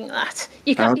of doing that.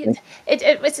 You can't.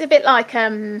 It's a bit like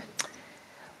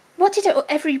what did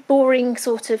every boring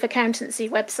sort of accountancy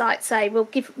website say? We'll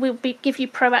give you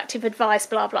proactive advice,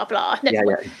 blah blah blah.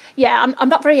 I'm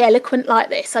not very eloquent like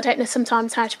this. I don't know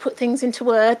sometimes how to put things into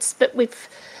words, but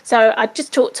so I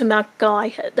just talked to my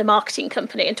guy at the marketing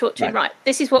company and talked to him. Right,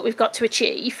 this is what we've got to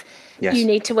achieve. Yes. You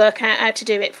need to work out how to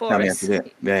do it for us.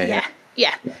 Yeah.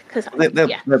 Because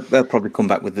they'll probably come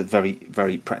back with a very,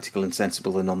 very practical and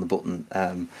sensible and on the button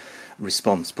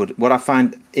response. But what I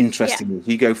find interesting is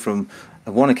you go from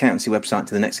one accountancy website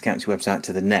to the next accountancy website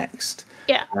to the next.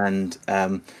 Yeah. And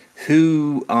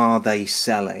who are they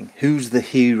selling? Who's the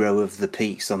hero of the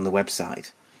piece on the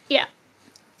website? Yeah.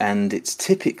 And it's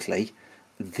typically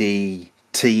the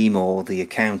team or the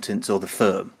accountants or the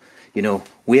firm.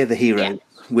 We're the heroes. Yeah.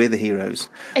 We're the heroes.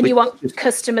 And you want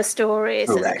customer stories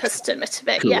and the customer to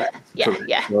be.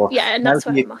 And that's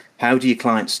how do your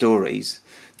client stories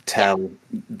tell,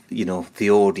 the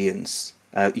audience,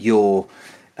 your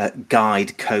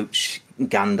guide, coach,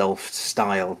 Gandalf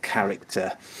style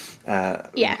character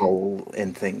role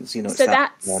in things? It's so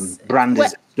that brand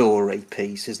is a story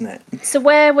piece, isn't it? So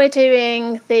where we're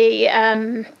doing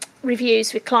the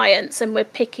reviews with clients, and we're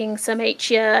picking some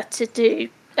each year to do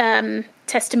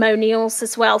testimonials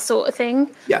as well, sort of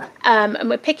thing. And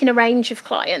we're picking a range of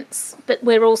clients, but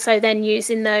we're also then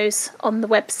using those on the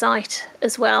website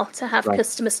as well to have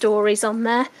customer stories on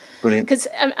there. Brilliant. Because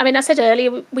I said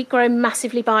earlier, we grow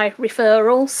massively by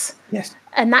referrals. Yes.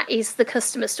 And that is the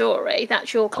customer story.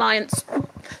 That's your clients.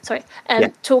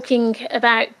 Talking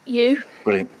about you.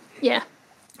 Brilliant. Yeah.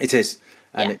 It is.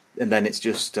 And then it's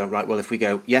just right. Well, if we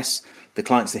go, yes, the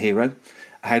client's the hero.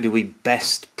 How do we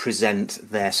best present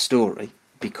their story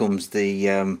becomes the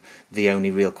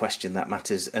only real question that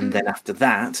matters. And then after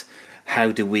that,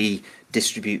 how do we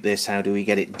distribute this? How do we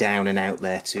get it down and out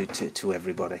there to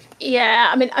everybody?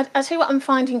 Yeah, I tell you what I'm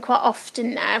finding quite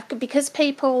often now, because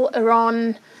people are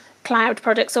on cloud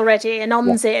products already and on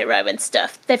Xero and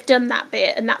stuff. They've done that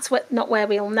bit, and that's not where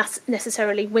we'll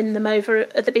necessarily win them over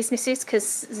other businesses,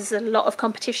 because there's a lot of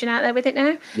competition out there with it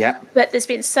now. Yeah. But there's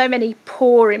been so many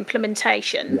poor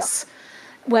implementations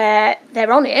where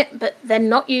they're on it, but they're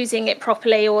not using it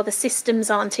properly, or the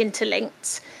systems aren't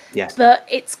interlinked. Yes. But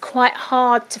it's quite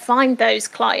hard to find those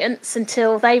clients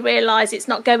until they realise it's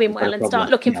not going well and start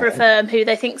looking for a firm who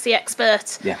they think's the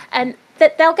expert. Yeah. And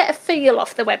that they'll get a feel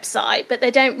off the website, but they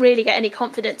don't really get any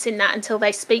confidence in that until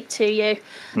they speak to you.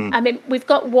 I mean, we've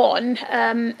got one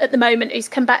at the moment who's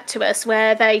come back to us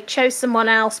where they chose someone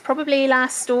else probably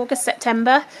last August,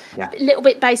 September, a little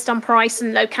bit based on price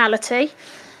and locality.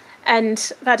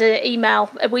 And I've had an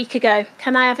email a week ago,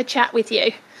 can I have a chat with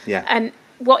you? Yeah. And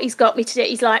what he's got me to do,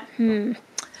 he's like,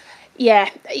 yeah,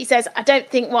 he says, I don't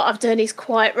think what I've done is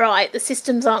quite right. The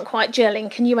systems aren't quite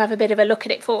gelling. Can you have a bit of a look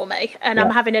at it for me? And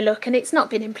I'm having a look, and it's not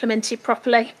been implemented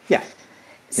properly. Yeah.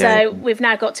 So we've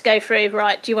now got to go through,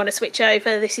 right, do you want to switch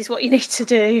over? This is what you need to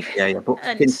do. Yeah. But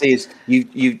Kinsey, is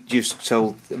you just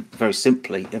told very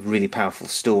simply a really powerful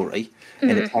story.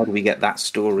 And it's how do we get that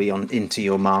story into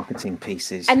your marketing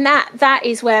pieces? And that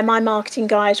is where my marketing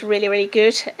guy is really, really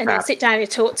good. And he'll sit down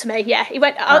and talk to me. Yeah, he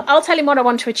went, I'll tell him what I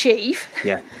want to achieve.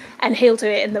 Yeah. And he'll do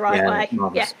it in the right way.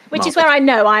 Marvelous, which is where I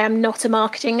know I am not a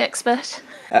marketing expert.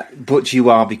 But you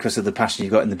are, because of the passion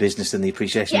you've got in the business and the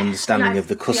appreciation and understanding of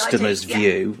the customer's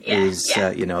view,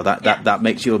 that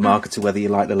makes you a marketer whether you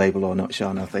like the label or not,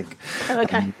 Sean, I think. Oh,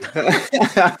 okay.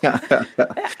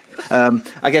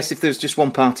 I guess if there's just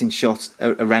one parting shot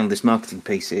around this marketing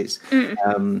piece is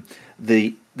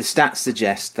the stats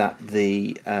suggest that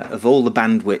of all the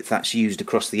bandwidth that's used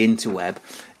across the interweb,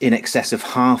 in excess of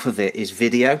half of it is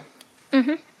video.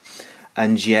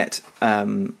 And yet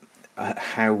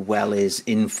how well is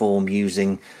Inform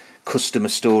using customer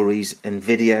stories and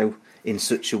video in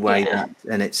such a way that,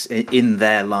 and it's in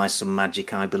there lies some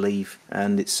magic, I believe,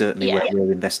 and it's certainly where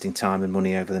we're investing time and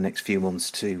money over the next few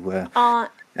months to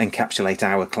encapsulate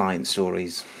our client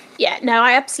stories. Yeah, no,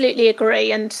 I absolutely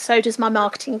agree, and so does my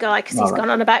marketing guy, because he's gone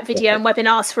on about video and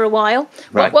webinars for a while.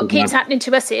 What keeps happening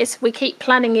to us is we keep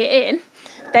planning it in,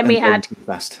 then we had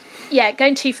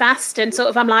going too fast, and sort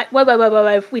of I'm like,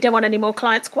 whoa, we don't want any more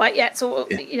clients quite yet, so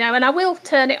and I will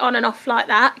turn it on and off like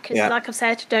that, because like I've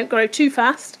said, don't grow too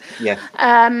fast.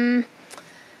 And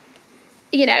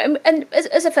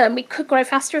as a firm, we could grow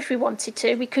faster if we wanted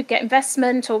to. We could get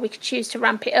investment, or we could choose to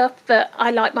ramp it up, but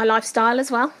I like my lifestyle as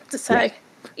well, so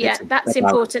that's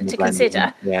important to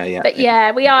consider. But we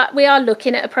are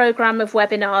looking at a program of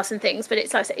webinars and things, but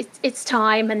it's like it's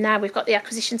time, and now we've got the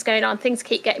acquisitions going on. Things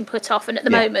keep getting put off, and at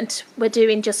the moment we're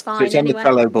doing just fine. So it's anyway.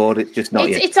 On the Trello board. It's just not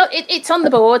yet. It's on the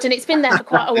board, and it's been there for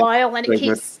quite a while, and it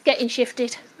keeps getting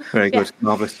shifted. Very good,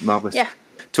 marvelous. Yeah.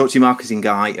 Talk to your marketing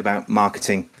guy about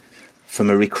marketing from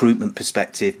a recruitment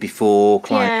perspective before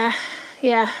client.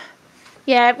 Yeah.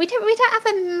 We don't have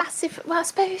a massive. Well, I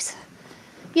suppose.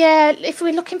 Yeah, if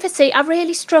we're looking for I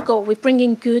really struggle with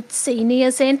bringing good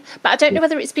seniors in, but I don't know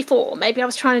whether it's before. Maybe I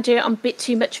was trying to do it on a bit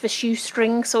too much of a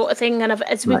shoestring sort of thing, and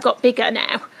as we've got bigger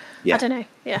now, I don't know.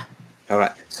 Yeah. All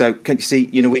right. So can you see?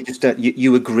 We just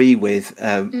you agree with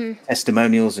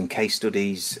testimonials and case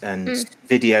studies and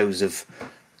videos of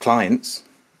clients.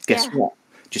 Guess what?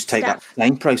 Just take that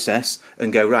same process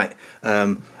and go right.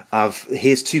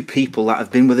 Here's two people that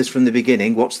have been with us from the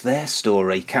beginning. What's their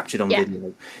story captured on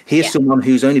video? Here's someone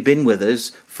who's only been with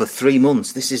us for 3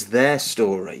 months. This is their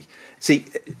story. See,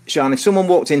 Sian, if someone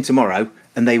walked in tomorrow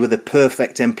and they were the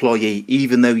perfect employee,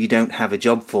 even though you don't have a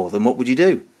job for them, what would you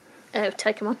do? Oh,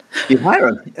 take them on. You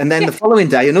hire them. And then the following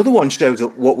day, another one shows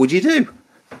up. What would you do?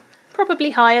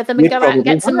 Probably hire them and go out and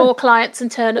get some more clients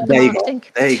and turn up the marketing.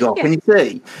 There you go. Can you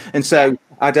see? And so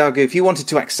I'd argue if you wanted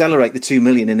to accelerate the 2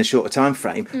 million in a shorter time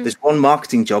frame, there's one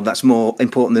marketing job that's more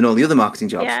important than all the other marketing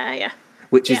jobs.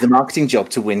 Which is the marketing job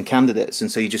to win candidates.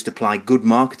 And so you just apply good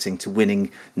marketing to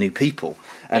winning new people.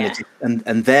 And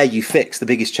and there you fix the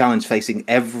biggest challenge facing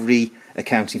every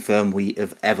accounting firm we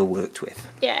have ever worked with.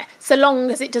 Yeah, so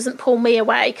long as it doesn't pull me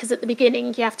away, because at the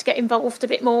beginning you have to get involved a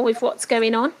bit more with what's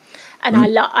going on. And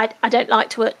I don't like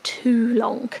to work too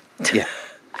long. Yeah.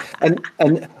 And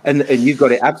you've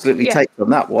got it absolutely taken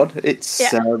on that one. It's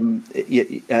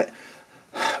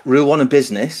rule one of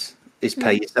business is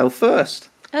pay yourself first.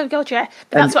 Oh God, yeah.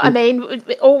 But that's what I mean.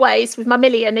 Always with my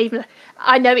million, even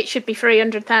I know it should be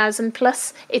 300,000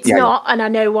 plus. It's not, and I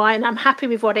know why, and I'm happy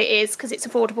with what it is because it's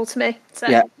affordable to me.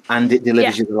 So and it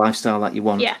delivers you the lifestyle that you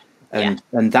want. And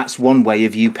that's one way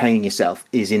of you paying yourself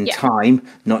is in time,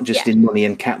 not just in money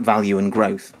and cap value and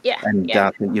growth.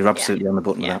 I think you're absolutely on the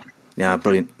button with that. Yeah,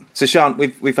 brilliant. So, Sian,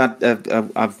 we've had.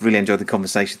 I've really enjoyed the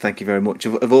conversation. Thank you very much.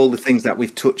 Of all the things that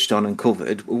we've touched on and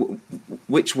covered,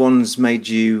 which ones made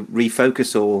you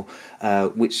refocus, or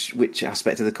which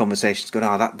aspect of the conversation has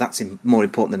gone? That's more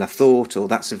important than I thought, or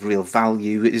that's of real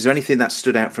value. Is there anything that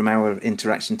stood out from our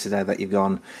interaction today that you've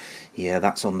gone, yeah,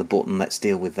 that's on the button. Let's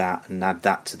deal with that and add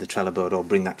that to the Trello board, or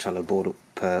bring that Trello board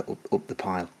up the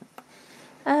pile?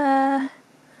 I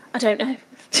don't know.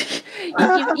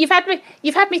 You've had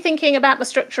me thinking about my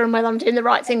structure and whether I'm doing the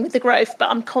right thing with the growth, but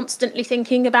I'm constantly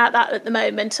thinking about that at the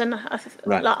moment, and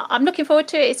I'm looking forward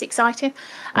to it. It's exciting.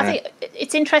 I think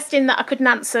it's interesting that I couldn't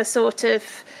answer sort of.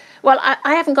 Well,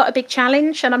 I haven't got a big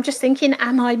challenge, and I'm just thinking,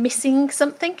 am I missing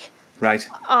something? Right.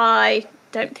 I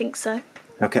don't think so.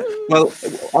 Okay. Well,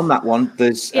 on that one,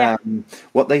 there's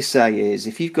what they say is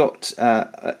if you've got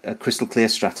a crystal clear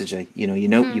strategy,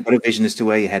 you've got a vision as to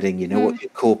where you're heading, what your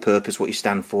core purpose, what you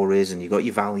stand for is, and you've got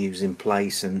your values in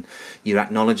place, and you're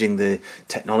acknowledging the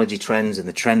technology trends and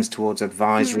the trends towards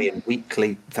advisory and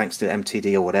weekly, thanks to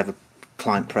MTD or whatever,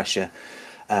 client pressure.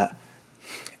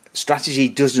 Strategy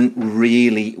doesn't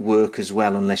really work as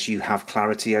well unless you have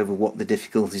clarity over what the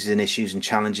difficulties and issues and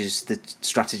challenges that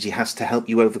strategy has to help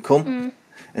you overcome.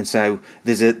 And so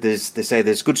they say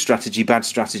there's good strategy, bad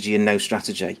strategy, and no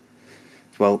strategy.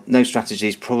 Well, no strategy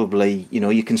is probably,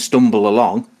 you can stumble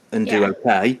along and do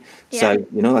okay. So,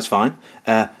 that's fine.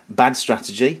 Bad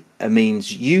strategy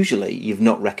means usually you've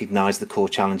not recognised the core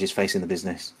challenges facing the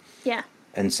business. Yeah.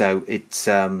 And so it's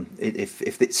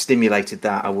if it stimulated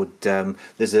that, I would.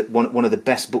 There's one of the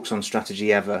best books on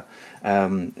strategy ever.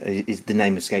 Is the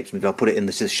name escapes me, but I'll put it in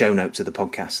the show notes of the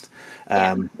podcast.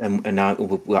 And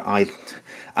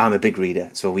I'm a big reader,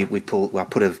 so I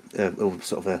put a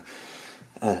sort of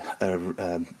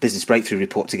a business breakthrough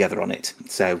report together on it.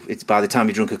 So it's by the time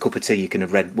you drunk a cup of tea, you can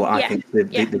have read what I think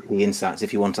the key insights.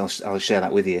 If you want, I'll share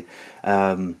that with you.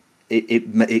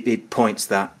 It points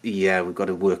that we've got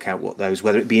to work out what those,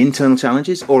 whether it be internal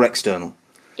challenges or external.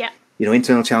 Yeah.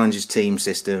 Internal challenges, team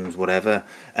systems, whatever.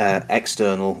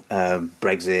 External,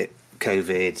 Brexit,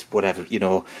 COVID, whatever.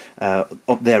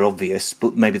 They're obvious,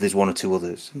 but maybe there's one or two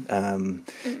others.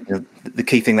 The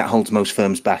key thing that holds most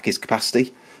firms back is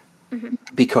capacity,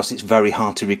 because it's very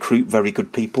hard to recruit very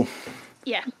good people.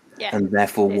 Yeah. Yeah. And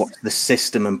therefore, what's the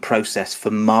system and process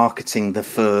for marketing the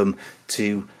firm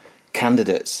to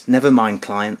candidates, never mind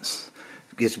clients,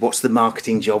 because what's the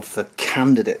marketing job for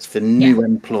candidates, for new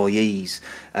employees,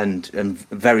 and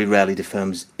very rarely do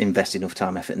firms invest enough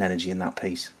time, effort and energy in that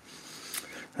piece.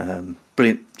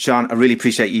 Brilliant. Sian, I really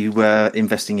appreciate you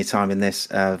investing your time in this.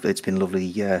 It's been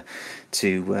lovely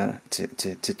to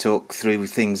talk through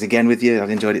things again with you. I've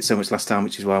enjoyed it so much last time,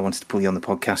 which is why I wanted to pull you on the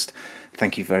podcast.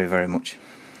 Thank you very, very much.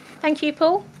 Thank you,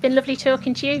 Paul. It's been lovely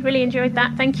talking to you. Really enjoyed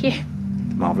that. Thank you.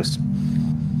 Marvellous.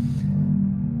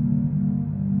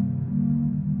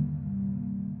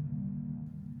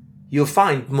 You'll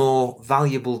find more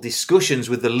valuable discussions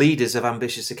with the leaders of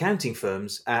ambitious accounting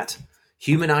firms at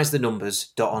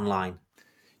humanisethenumbers.online.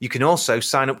 You can also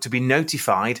sign up to be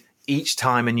notified each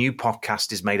time a new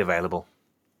podcast is made available.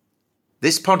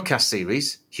 This podcast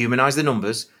series, Humanise the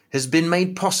Numbers, has been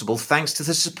made possible thanks to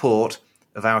the support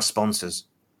of our sponsors: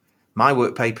 My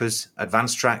Work Papers,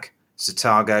 Advanced Track,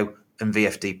 Satago and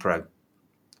VFD Pro.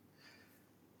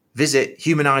 Visit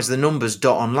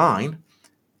humanisethenumbers.online,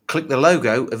 click the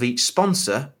logo of each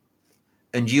sponsor,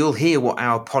 and you'll hear what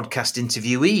our podcast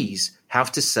interviewees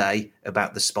have to say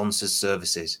about the sponsor's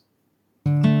services.